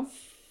 So...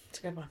 It's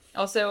a good one.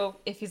 Also,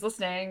 if he's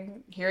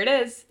listening, here it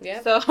is.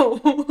 Yeah.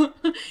 So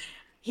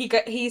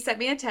he sent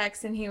me a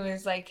text and he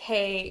was like,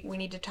 "Hey, we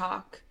need to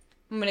talk.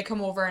 I'm gonna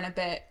come over in a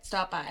bit.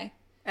 Stop by."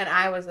 And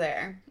I was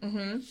there.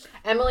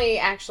 Emily,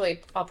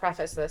 actually, I'll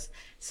preface this.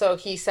 So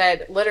he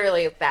said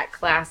literally that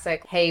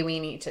classic, "Hey, we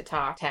need to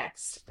talk"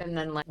 text, and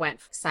then went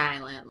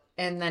silent.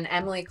 And then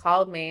Emily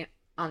called me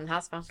on the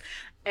house phone,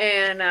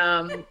 and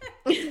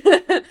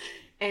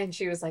and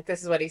she was like,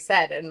 "This is what he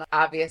said." And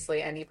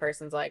obviously, any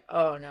person's like,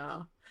 "Oh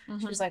no."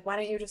 She was like, why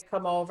don't you just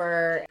come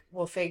over?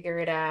 We'll figure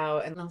it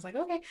out. And I was like,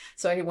 okay.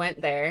 So I went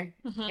there.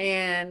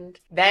 And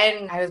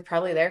then I was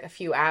probably there a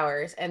few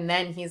hours. And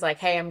then he's like,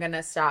 hey, I'm going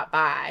to stop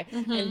by.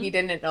 And he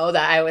didn't know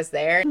that I was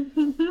there.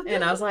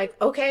 And I was like,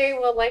 okay,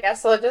 well, like, I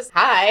guess I'll just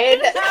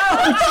hide.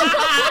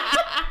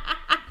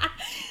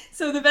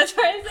 So the best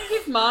part is like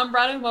his mom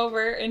brought him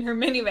over in her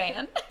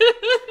minivan.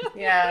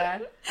 Yeah.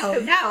 Oh,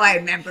 now I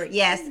remember.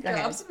 Yes, go ahead.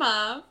 Drops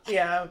mom.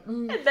 Yeah.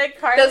 And then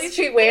Carly. Does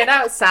she wait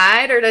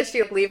outside or does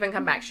she leave and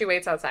come back? She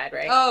waits outside,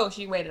 right? Oh,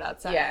 she waited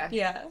outside. Yeah.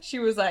 Yeah. She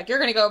was like, you're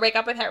going to go break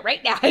up with her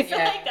right now. I feel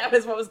like that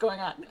was what was going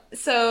on.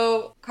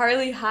 So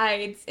Carly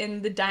hides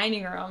in the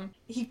dining room.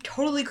 He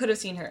totally could have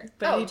seen her.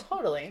 But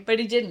Totally. But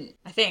he didn't,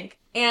 I think.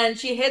 And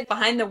she hid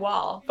behind the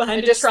wall, behind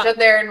I the just trunk. stood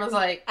there and was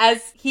like,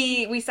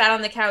 We sat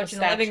on the couch in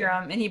the living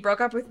room, and he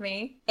broke up with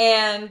me.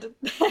 And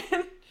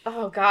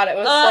oh God, it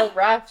was so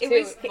rough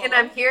too. And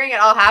I'm hearing it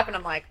all happen.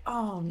 I'm like,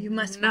 oh, You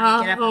must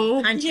want to get up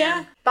and punch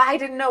him. But I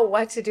didn't know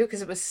what to do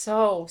because it was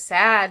so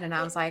sad. And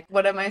I was like,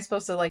 what am I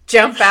supposed to like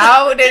jump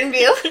out and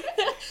be like,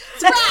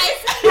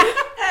 surprise!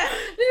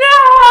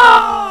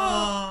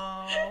 no!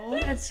 Oh,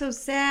 that's so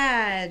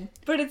sad.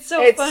 But it's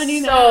so funny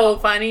now. So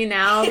funny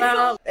now,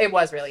 though. It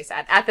was really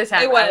sad. At the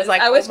time, I was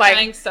like, I was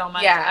crying so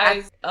much.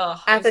 Yeah.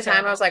 At the time,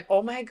 terrible. I was like,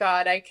 oh my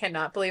God, I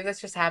cannot believe this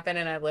just happened.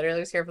 And I literally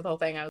was here for the whole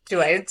thing. I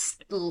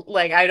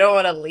don't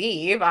want to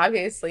leave,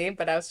 obviously.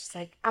 But I was just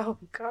like, oh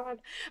God.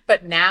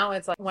 But now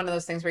it's like one of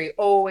those things where you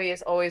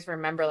always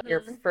remember like,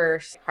 your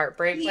first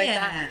heartbreak like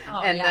that.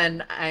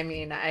 Then, I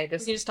mean, I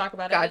just, you just talk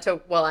about I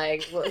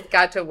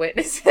got to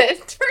witness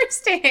it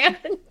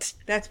firsthand.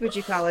 That's what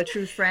you call a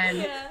true friend.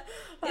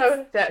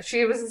 Yeah.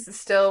 She was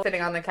still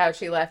sitting on the couch.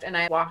 She left, and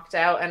I walked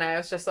out, and I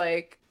was just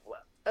like,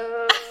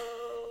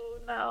 "Oh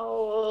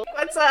no,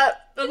 what's up?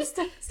 I'm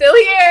still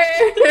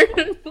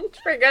here.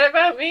 Forget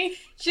about me."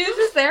 She was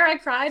just there. I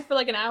cried for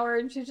like an hour,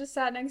 and she just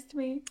sat next to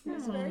me. It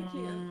was very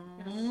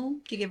cute.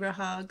 Did you give her a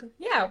hug?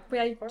 Yeah,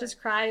 I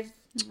just cried.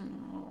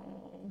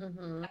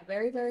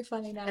 Very, very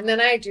funny now. And then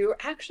I do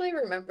actually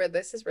remember,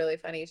 this is really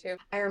funny too.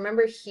 I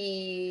remember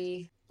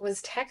he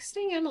was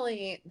texting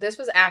Emily. This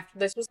was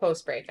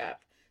post breakup.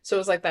 So it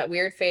was like that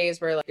weird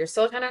phase where like you're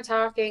still kind of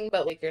talking,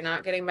 but like you're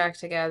not getting back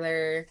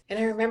together. And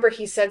I remember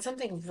he said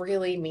something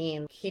really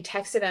mean. He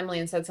texted Emily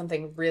and said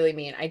something really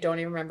mean. I don't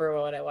even remember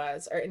what it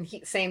was.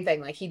 Same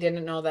thing. Like he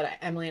didn't know that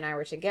Emily and I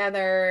were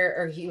together,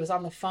 or he was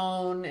on the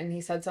phone and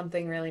he said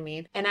something really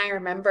mean. And I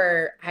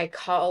remember I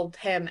called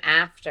him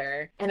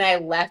after and I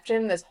left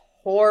him this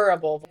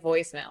horrible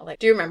voicemail. Like,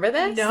 do you remember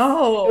this?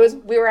 No.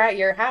 We were at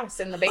your house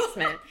in the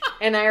basement.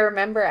 And I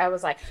remember I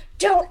was like,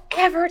 don't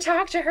ever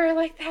talk to her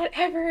like that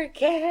ever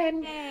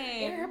again.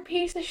 Hey. You're a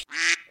piece of shit.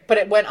 But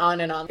it went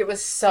on and on. It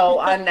was so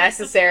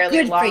unnecessarily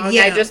Good for long.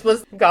 you. I just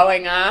was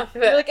going off.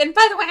 You're like, and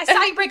by the way, I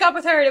saw you break up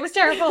with her. It was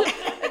terrible.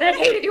 And I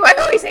hated you. I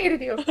always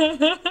hated you.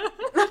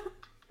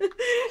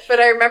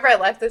 But I remember I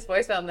left this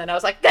voicemail and then I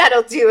was like,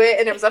 that'll do it.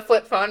 And it was a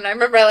flip phone. And I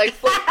remember I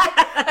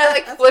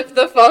flipped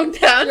the phone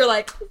down. You're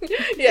like,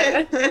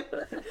 yeah.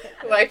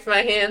 Wiped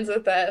my hands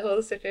with that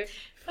whole situation.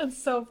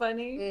 that's so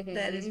funny. Mm-hmm.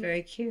 That is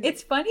very cute.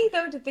 It's funny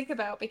though to think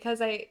about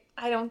because I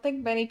don't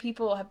think many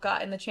people have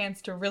gotten the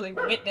chance to really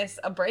witness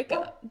a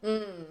breakup.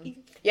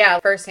 Yeah,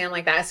 firsthand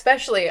like that.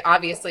 Especially,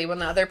 obviously, when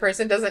the other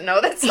person doesn't know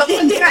that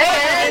someone's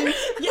there.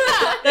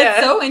 Yeah,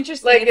 that's so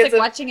interesting. Like, it's like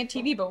watching a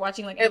TV, but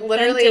watching like It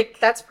literally, authentic...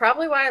 that's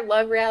probably why I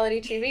love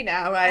reality TV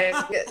now.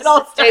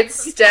 all It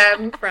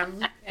stemmed from...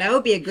 That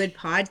would be a good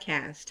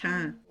podcast,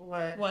 huh?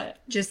 What?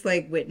 Just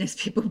like witness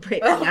people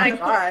break Oh up. my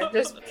God,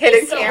 just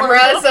hidden so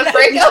cameras of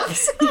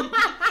breakups.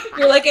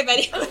 You're like, if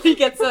anybody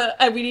gets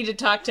a we need to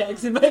talk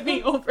text, it might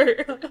be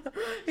over.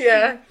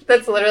 Yeah,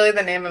 that's literally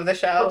the name of the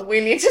show.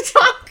 We need to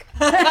talk.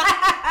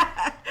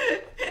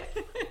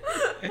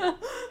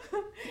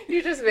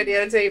 You just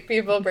videotape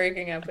people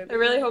breaking up with I you.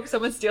 really hope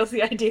someone steals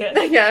the idea.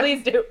 Yeah.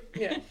 Please do.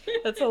 Yeah.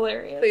 That's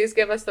hilarious. Please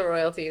give us the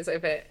royalties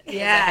if it...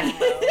 Yeah.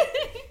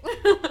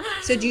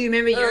 So do you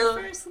remember your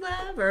first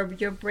love or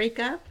your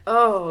breakup?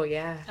 Oh,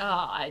 yeah.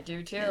 Oh, I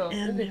do too.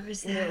 It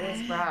was It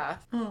was rough.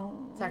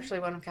 Oh, It's actually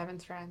one of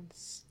Kevin's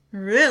friends.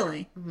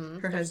 really? Mm-hmm.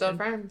 Her They're still husband.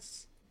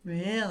 friends.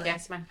 Really?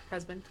 Yes, my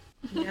husband.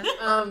 Yeah.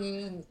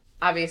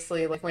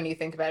 Obviously, like when you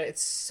think about it,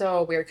 it's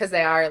so weird because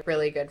they are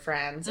really good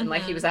friends, and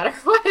like he was at our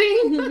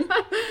wedding.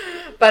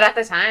 But at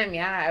the time,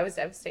 yeah, I was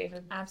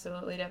devastated.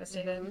 Absolutely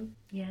devastated.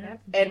 Yeah.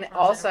 And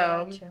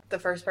also, Gotcha. the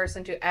first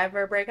person to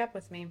ever break up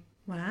with me.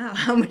 Wow.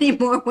 How many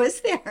more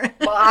was there?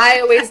 Well, I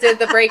always did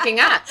the breaking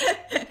up.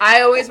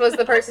 I always was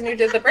the person who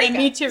did the breakup.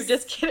 Me too.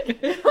 Just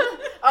kidding.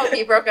 Oh,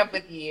 he broke up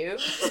with you.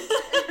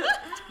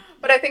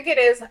 But I think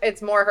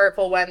it's more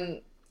hurtful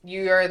when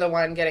you're the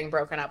one getting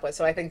broken up with.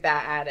 So I think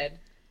that added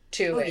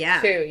to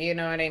it too. You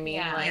know what I mean?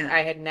 Yeah. Like Yeah. I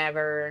had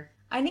never.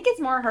 I think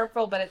it's more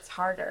hurtful, but it's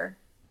harder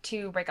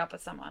to break up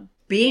with someone.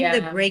 Being the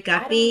Yeah.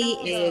 breakuppy I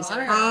don't is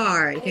know.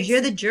 hard because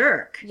you're the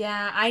jerk.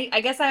 Yeah,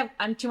 I guess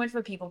I'm too much of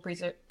a people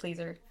pleaser.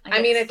 I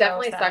get mean, it so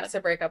definitely sad. sucks to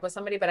break up with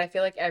somebody, but I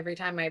feel like every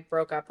time I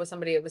broke up with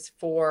somebody, it was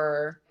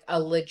for a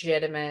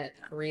legitimate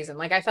reason.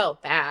 Like, I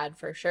felt bad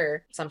for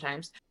sure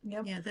sometimes.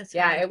 Yep. Yeah, that's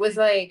Yeah, hard. it was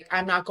like,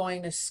 I'm not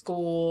going to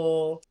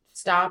school,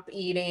 stop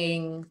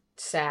eating,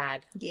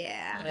 sad.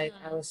 Yeah. Like,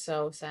 I was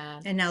so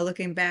sad. And now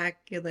looking back,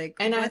 you're like,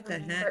 And I what the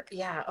remember, heck?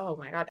 yeah, oh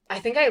my God. I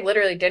think I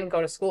literally didn't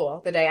go to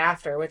school the day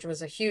after, which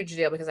was a huge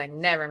deal because I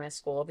never missed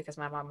school because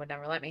my mom would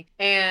never let me.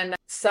 And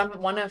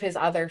one of his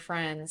other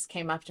friends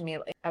came up to me.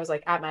 I was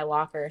like at my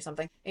locker or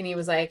something, and he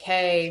was like,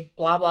 "Hey,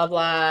 blah blah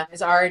blah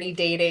is already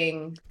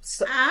dating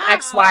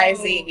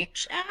XYZ,"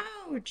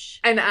 Ouch.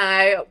 and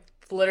I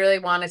literally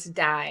wanted to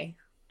die.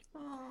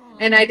 Oh.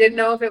 And I didn't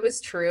know if it was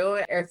true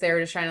or if they were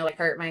just trying to like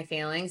hurt my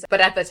feelings. But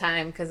at the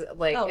time, because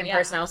like in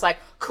person, I was like,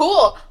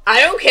 cool,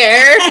 I don't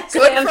care.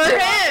 Good for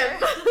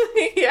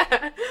him.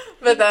 Yeah.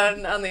 But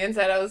then on the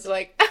inside, I was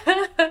like,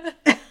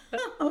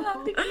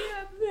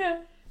 yeah.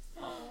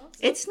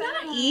 It's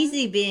not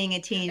easy being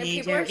a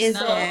teenager, is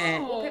it?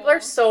 Well, people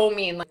are so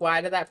mean. Like, why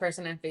did that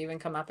person have to even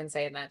come up and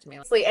say that to me?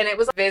 And it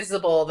was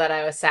visible that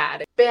I was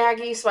sad.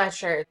 Baggy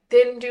sweatshirt,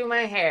 didn't do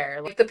my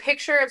hair. Like the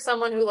picture of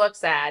someone who looks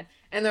sad.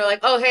 And they're like,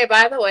 oh, hey,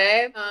 by the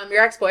way,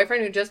 your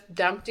ex-boyfriend who just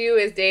dumped you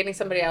is dating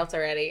somebody else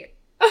already.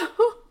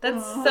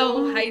 That's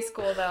so high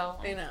school, though.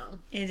 I know.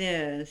 It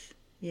is.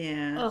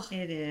 Yeah, Ugh.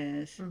 it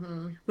is.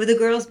 Mm-hmm. Were the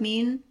girls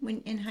mean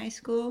when in high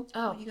school?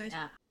 Oh, you guys?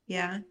 yeah.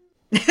 Yeah.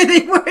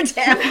 They were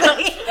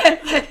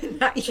definitely.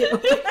 Not you.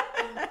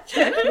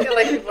 I don't feel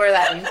like people were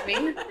that mean to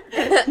me.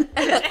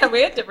 And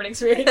we had different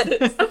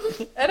experiences.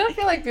 I don't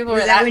feel like people were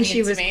Was that that when mean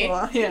she to was me.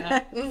 cool?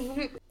 Yeah.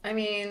 I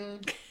mean,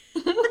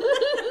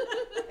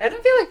 I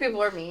don't feel like people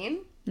were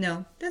mean.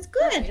 No, that's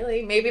Not good.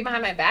 really. Maybe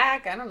behind my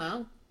back. I don't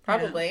know.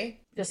 Probably.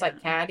 Just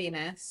like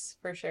cattiness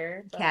for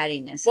sure. But...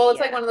 Cattiness. Well, it's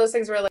yeah. like one of those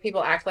things where like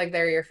people act like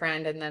they're your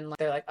friend and then like,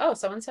 they're like, oh,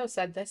 so and so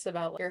said this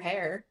about your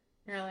hair.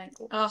 You're like,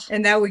 Oh,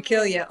 And that would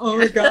kill you. Oh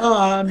my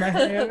God, my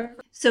hair.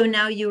 So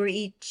now you were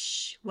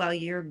each, well,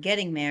 you're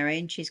getting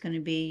married. She's going to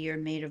be your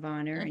maid of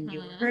honor, and you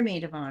were her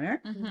maid of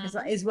honor,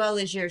 as well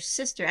as your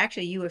sister.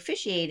 Actually, you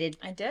officiated.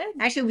 I did.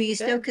 Actually, were you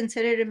still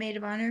considered a maid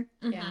of honor?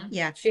 yeah.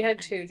 Yeah. She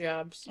had 2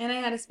 jobs. And I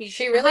had a speech.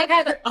 She really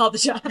had all the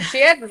jobs.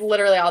 She had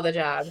literally all the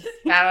jobs.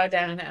 Bow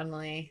down to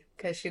Emily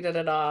because she did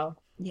it all.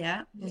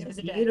 Yeah. It It was was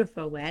a a day.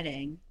 beautiful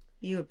wedding.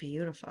 You were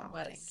beautiful.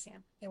 Thank you.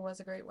 It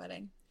was a great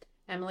wedding.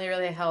 Emily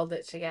really held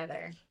it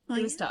together. Well,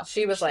 It was tough.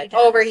 She was like does.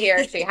 over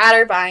here. She had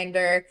her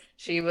binder.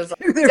 She was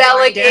Her binder.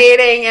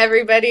 delegating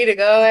everybody to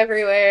go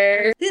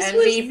everywhere. This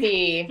was-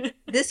 MVP.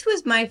 This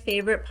was my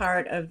favorite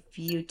part of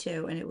you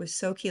two, and it was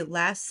so cute.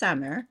 Last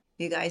summer,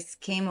 you guys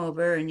came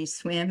over and you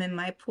swam in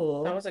my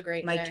pool. That was a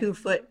great my day.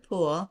 2-foot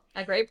pool.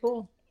 A great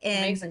pool.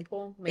 And Amazing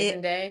pool.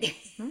 Amazing day.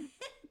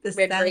 the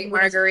We had sun great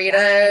was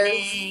margaritas.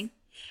 shining.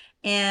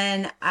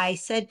 And I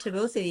said to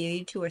both of you,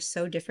 you two are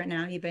so different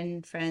now. You've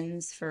been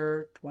friends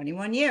for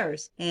 21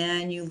 years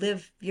and you're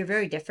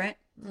very different.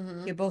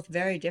 Mm-hmm. You're both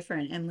very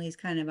different. Emily's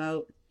kind of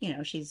out,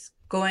 she's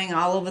going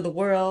all over the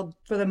world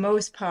for the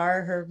most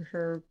part.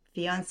 Her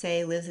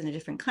fiance lives in a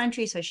different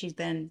country, so she's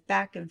been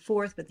back and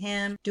forth with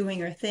him doing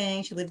her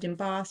thing. She lived in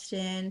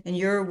Boston, and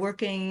you're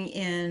working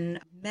in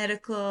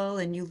medical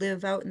and you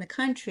live out in the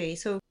country.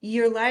 So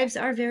your lives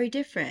are very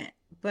different.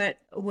 But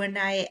when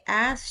I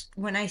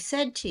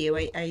said to you,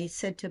 I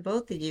said to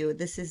both of you,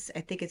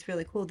 I think it's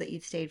really cool that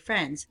you've stayed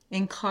friends.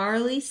 And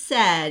Carly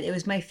said, it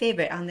was my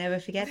favorite, I'll never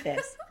forget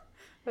this.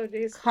 Oh,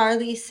 geez.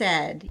 Carly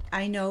said,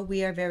 I know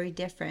we are very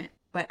different,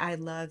 but I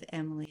love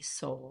Emily's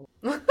soul.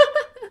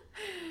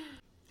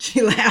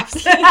 She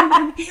laughs.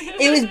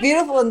 It was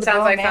beautiful in the Sounds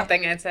like moment.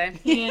 something I'd say.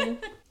 Yeah.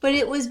 But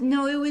it was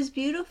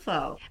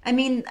beautiful. I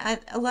mean,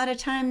 a lot of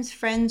times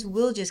friends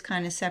will just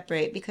kind of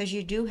separate because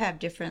you do have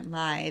different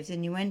lives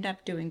and you end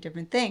up doing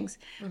different things.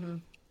 Mm-hmm.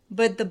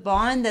 But the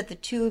bond that the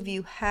two of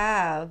you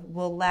have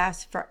will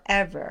last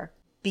forever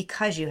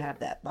because you have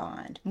that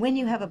bond. When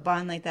you have a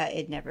bond like that,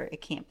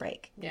 it can't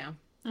break. Yeah.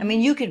 I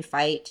mean, you can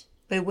fight,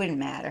 but it wouldn't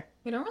matter.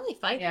 We don't really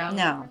fight. Yeah.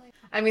 No.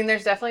 I mean,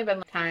 there's definitely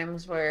been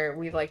times where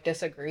we've like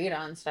disagreed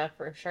on stuff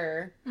for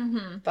sure,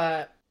 Mm-hmm.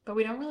 but But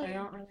we don't I really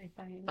don't really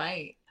fight.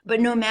 fight. But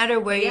no matter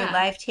where your Yeah.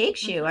 life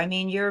takes you, I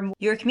mean, you're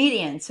a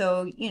comedian,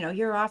 so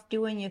you're off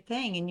doing your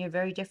thing, and you're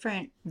very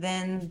different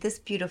than this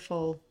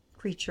beautiful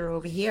creature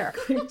over here.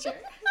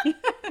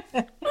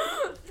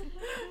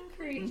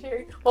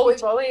 Creature. Well,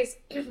 we've always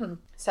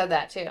said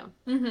that too.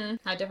 Mm-hmm.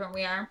 How different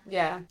we are.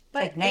 Yeah.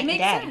 But like night it and makes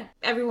day. sense.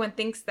 Everyone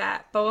thinks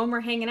that. But when we're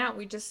hanging out,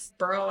 we just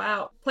burrow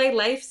out. Play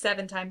life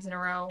 7 times in a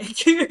row.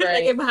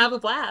 Right. And have a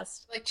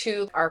blast. Like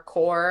to our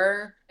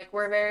core, like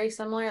we're very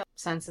similar.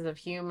 Senses of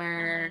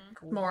humor.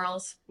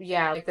 Morals.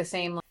 Yeah, like the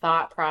same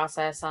thought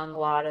process on a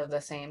lot of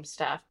the same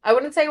stuff. I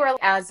wouldn't say we're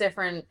as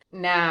different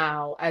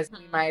now as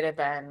we might have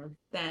been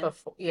Then.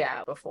 before.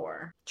 Yeah,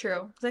 before.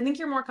 True. Because I think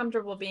you're more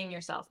comfortable being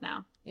yourself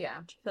now. Yeah.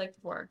 I feel like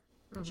before.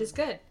 Which is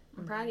good.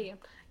 I'm proud of you.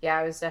 Yeah,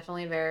 I was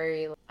definitely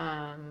very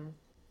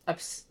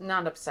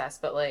not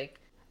obsessed, but like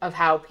of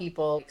how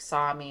people like,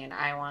 saw me, and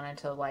I wanted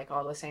to like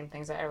all the same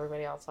things that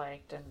everybody else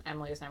liked, and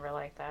Emily was never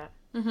like that,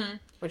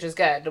 which is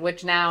good.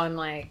 Which now I'm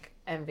like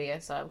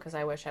envious of because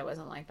I wish I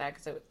wasn't like that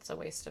because it's a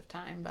waste of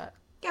time. But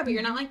yeah, but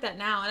you're not like that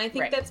now, and I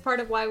think that's part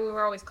of why we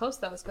were always close,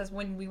 though, is because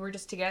when we were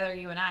just together,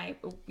 you and I,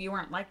 you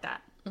weren't like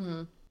that.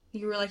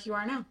 You were like you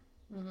are now.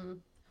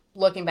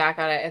 Looking back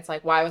at it, it's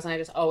like, why wasn't I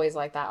just always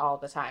like that all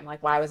the time?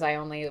 Like, why was I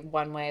only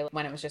one way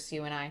when it was just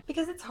you and I?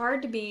 Because it's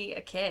hard to be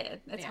a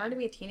kid. It's hard to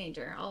be a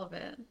teenager, all of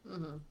it.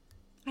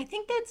 I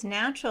think that's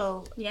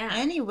natural Yeah.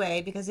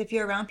 anyway, because if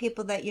you're around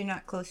people that you're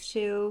not close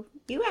to,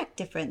 you act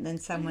different than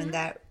someone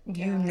that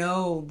you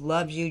know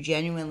loves you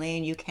genuinely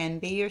and you can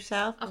be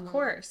yourself. Of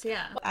course,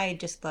 yeah. I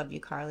just love you,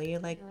 Carly. You're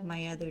like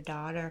my other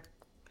daughter.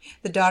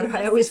 The daughter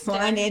I always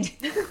wanted.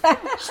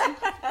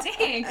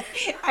 Dang.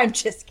 I'm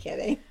just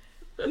kidding.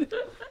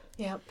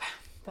 Yep.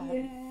 But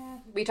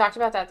we talked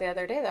about that the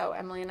other day, though.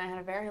 Emily and I had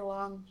a very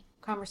long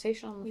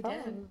conversation on the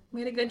phone.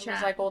 We had a good It chat.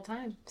 was like old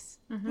times.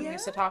 We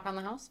used to talk on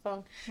the house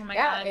phone. Oh my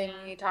God, and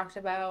we talked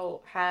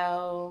about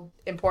how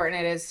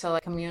important it is to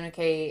like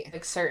communicate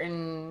like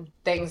certain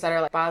things that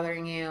are like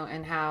bothering you,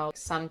 and how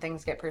some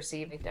things get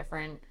perceived like,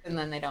 different, and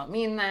then they don't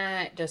mean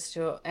that.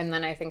 And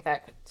then I think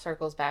that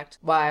circles back to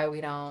why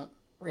we don't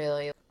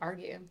really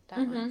argue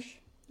that much.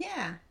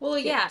 Yeah. Well,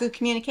 yeah. Good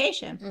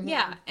communication.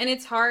 Yeah, and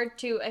it's hard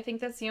to, I think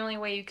that's the only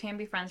way you can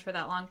be friends for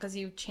that long, because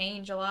you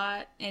change a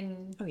lot,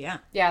 and Oh, yeah.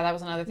 Yeah, that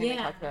was another thing we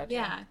talked about. Too.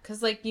 yeah,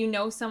 because like you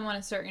know someone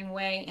a certain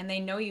way, and they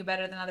know you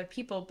better than other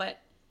people, but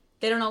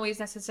they don't always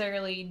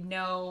necessarily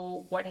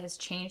know what has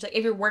changed. Like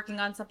if you're working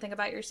on something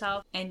about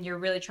yourself and you're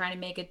really trying to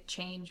make a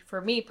change, for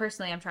me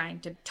personally, I'm trying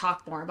to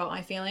talk more about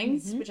my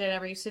feelings, which I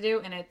never used to do,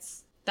 and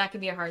that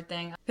can be a hard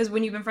thing, because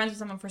when you've been friends with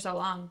someone for so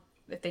long,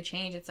 if they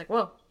change, it's like,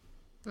 whoa.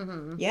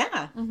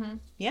 Yeah.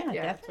 Yeah,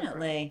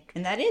 definitely.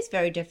 And that is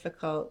very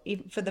difficult,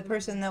 even for the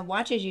person that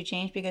watches you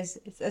change, because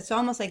it's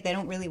almost like they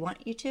don't really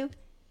want you to.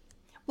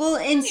 Well,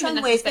 in some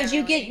ways, because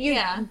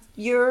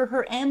you're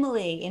her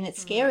Emily, and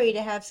it's scary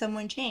to have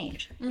someone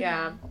change.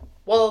 Yeah.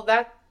 Well,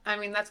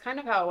 that's kind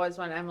of how it was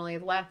when Emily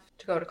left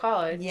to go to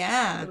college.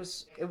 Yeah. It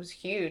was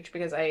huge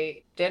because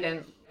I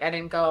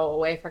didn't go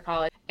away for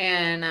college.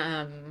 And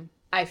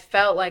I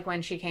felt like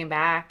when she came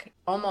back,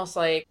 almost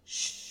like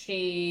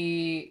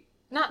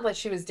not like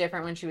she was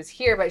different when she was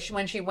here, but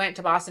when she went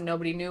to Boston,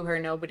 nobody knew her.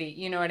 Nobody,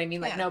 you know what I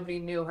mean? Like nobody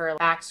knew her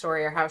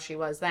backstory or how she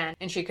was then.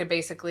 And she could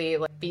basically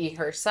like be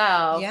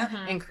herself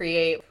and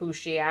create who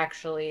she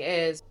actually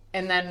is.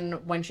 And then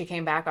when she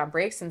came back on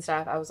breaks and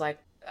stuff, I was like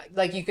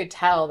you could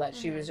tell that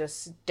she was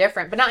just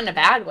different, but not in a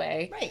bad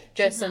way. Right.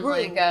 Just in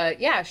like,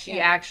 she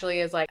actually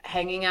is like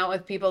hanging out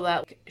with people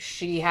that like,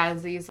 she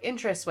has these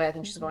interests with,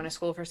 and she's going to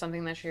school for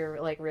something that she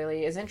like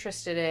really is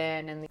interested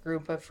in, and the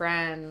group of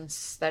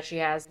friends that she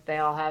has, they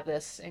all have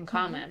this in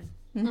common.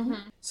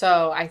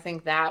 So I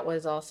think that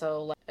was also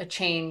like a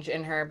change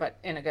in her, but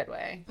in a good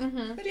way.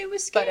 But it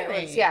was scary. But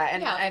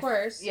it was, of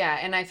course. Yeah,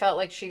 and I felt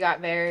like she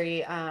got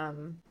very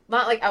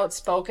not like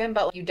outspoken,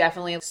 but like, you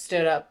definitely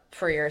stood up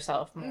for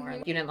yourself more.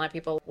 You didn't let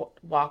people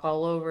walk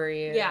all over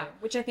you. Yeah,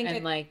 which I think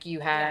and like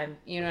you had,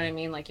 you know what I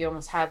mean? Like you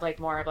almost had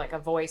like more of like a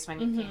voice when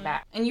you came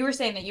back. And you were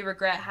saying that you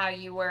regret how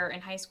you were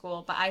in high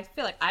school, but I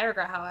feel like I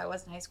regret how I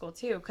was in high school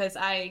too, because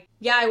I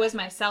was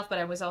myself, but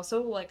I was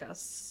also like a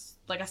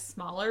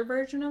smaller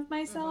version of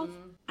myself.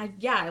 I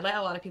let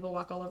a lot of people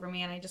walk all over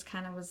me, and I just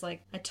kind of was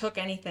like, I took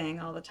anything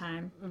all the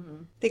time. I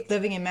think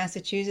living in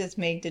Massachusetts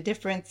made a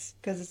difference,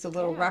 because it's a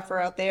little rougher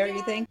out there,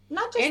 you think?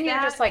 Not just and that,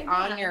 you're just like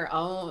on your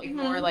own,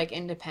 more like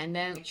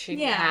independent. She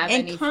didn't have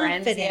and any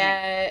confident. friends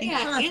yet. And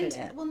confident.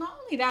 And well, not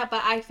only that,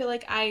 but I feel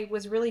like I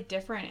was really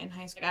different in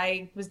high school.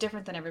 I was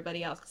different than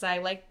everybody else, because I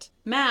liked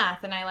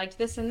math, and I liked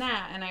this and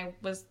that, and I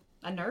was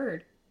a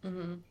nerd.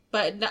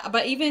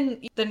 But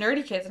even the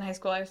nerdy kids in high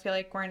school, I feel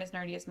like weren't as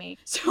nerdy as me.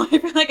 So I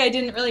feel like I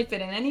didn't really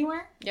fit in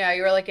anywhere. Yeah,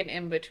 you were like an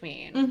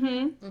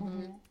in-between.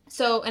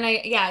 So, and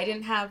I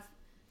didn't have,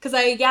 because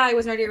I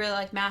was nerdy, I really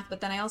liked math,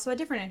 but then I also had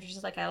different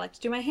interests. Like I like to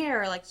do my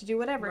hair, I like to do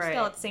whatever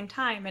still at the same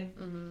time.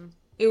 And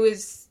it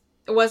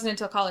wasn't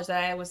until college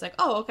that I was like,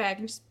 oh, okay, I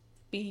can just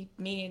be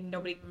me and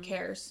nobody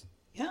cares.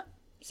 Yeah.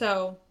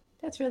 So.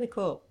 That's really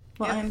cool.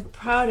 Well, I'm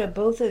proud of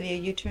both of you.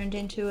 You turned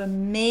into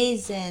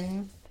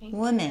amazing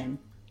women.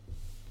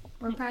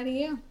 We're proud of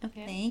you.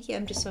 Thank you.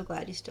 I'm just so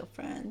glad you're still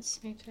friends.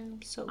 Me too.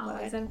 I'm so glad.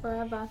 Always and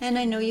forever. And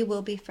I know you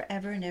will be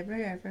forever and ever,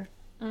 ever.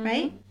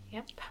 Right?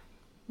 Yep.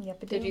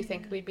 Yep. Did you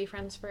think we'd be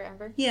friends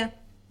forever? Yeah.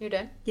 You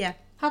did? Yeah.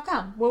 How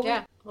come? Well,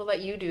 We'll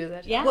let you do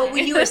that. Yeah. Well,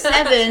 when you were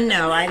 7,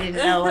 no, I didn't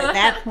know at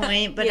that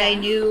point, but I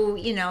knew,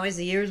 as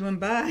the years went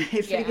by,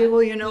 I figured,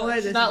 well, you know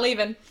what? She's not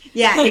leaving.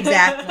 Yeah,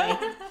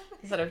 exactly.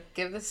 Instead of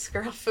give this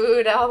girl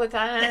food all the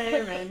time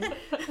and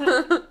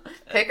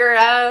pick her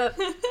up.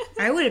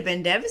 I would have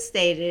been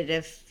devastated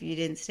if you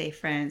didn't stay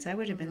friends. I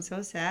would have been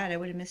so sad. I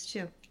would have missed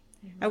you.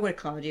 I would have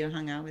called you and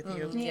hung out with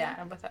you.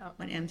 Yeah, without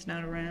when Em's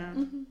not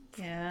around.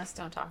 Yeah. Just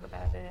don't talk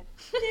about it.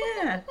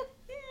 Yeah.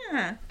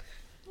 Yeah.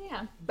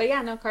 Yeah. But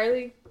yeah, no,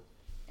 Carly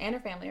and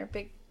her family are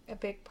a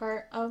big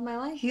part of my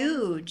life.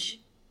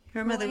 Huge.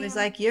 Her mother was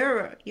like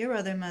your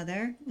other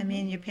mother. I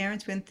mean, your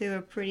parents went through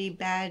a pretty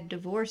bad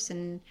divorce,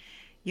 and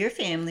your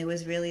family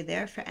was really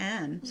there for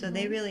Anne. So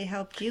they really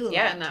helped you a lot,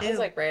 and that was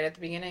like right at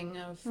the beginning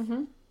of...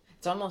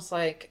 It's almost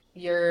like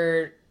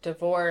your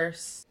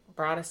divorce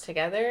brought us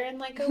together in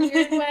like a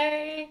weird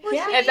way.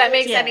 If that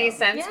makes any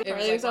sense. Yeah, It was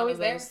Carly like was always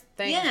one of those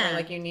things where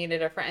like you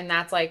needed a friend. And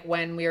that's like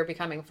when we were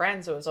becoming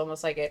friends. It was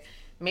almost like it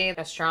made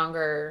a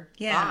stronger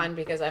bond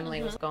because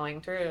Emily was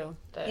going through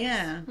this.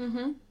 I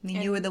mean,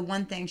 you were the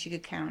one thing she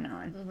could count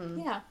on.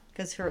 Yeah.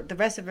 Because the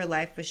rest of her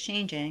life was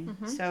changing.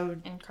 So,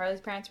 and Carly's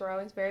parents were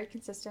always very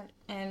consistent,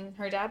 and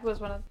her dad was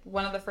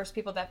one of the first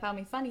people that found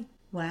me funny.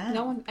 wow.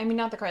 No one, I mean,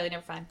 not that Carly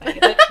never found me funny,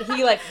 but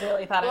he like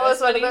really thought Well, I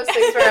it's was one funny. of those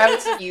things where I'm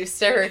just used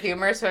to her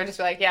humor, so I just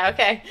be like, yeah,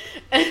 okay.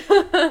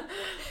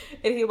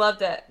 And he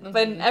loved it.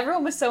 But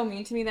everyone was so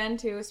mean to me then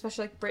too,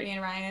 especially like Brittany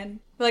and Ryan.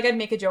 Like I'd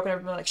make a joke and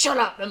everyone would be like, "Shut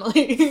up,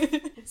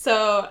 Emily."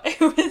 So it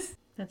was.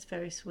 That's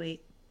very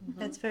sweet.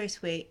 That's very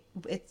sweet.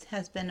 It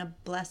has been a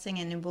blessing,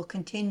 and it will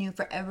continue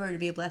forever to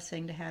be a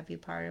blessing to have you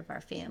part of our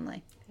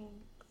family. Thanks.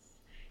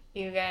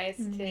 You guys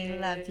too. We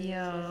love you.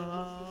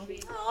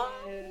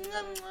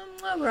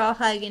 Oh, We're all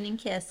hugging and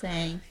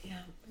kissing. yeah.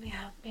 All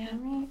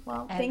right.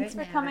 Well, Every thanks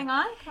for now coming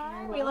on,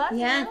 Carl. We love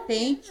Yeah, you.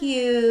 thank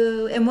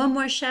you. And one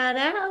more shout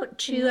out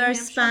to New our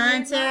Hampshire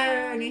sponsor,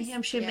 Made New Moms.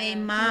 Hampshire Made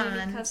Community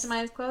Moms.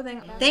 Customized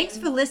clothing. Thanks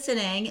for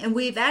listening. And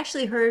we've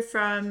actually heard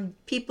from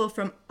people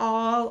from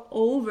all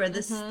over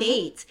the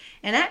states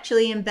and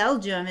actually in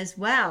Belgium as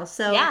well.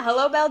 So Yeah,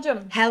 hello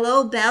Belgium.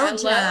 hello,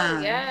 Belgium.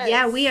 Hello, yes.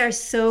 Yeah, we are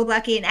so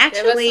lucky. And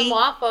Give us actually, some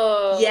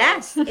waffles.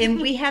 yes,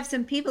 and we have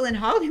some people in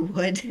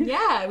Hollywood.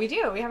 Yeah, we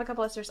do. We have a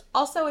couple listeners.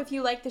 Also, if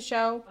you like the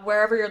show,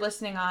 wherever you're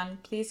listening on,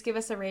 please give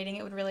us a rating.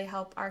 It would really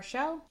help our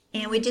show.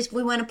 And we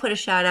want to put a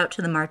shout out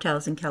to the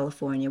Martells in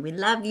California. We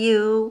love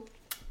you.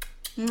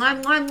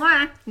 Mwah, mwah,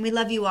 mwah. We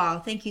love you all.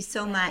 Thank you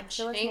so much. Thanks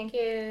for listening. Thank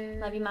you.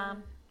 Love you,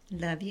 Mom.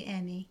 Love you,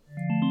 Emmy.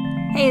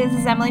 Hey, this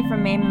is Emily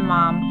from Mame and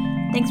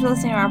Mom. Thanks for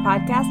listening to our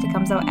podcast. It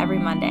comes out every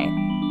Monday.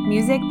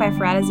 Music by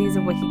Farad Aziz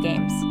of Wiki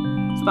Games.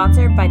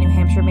 Sponsored by New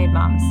Hampshire Made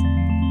Moms.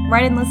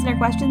 Write in listener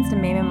questions to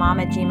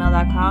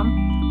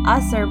mameandmom@gmail.com.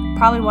 Us or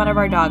probably one of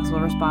our dogs will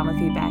respond with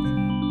feedback.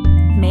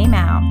 Mame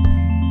out.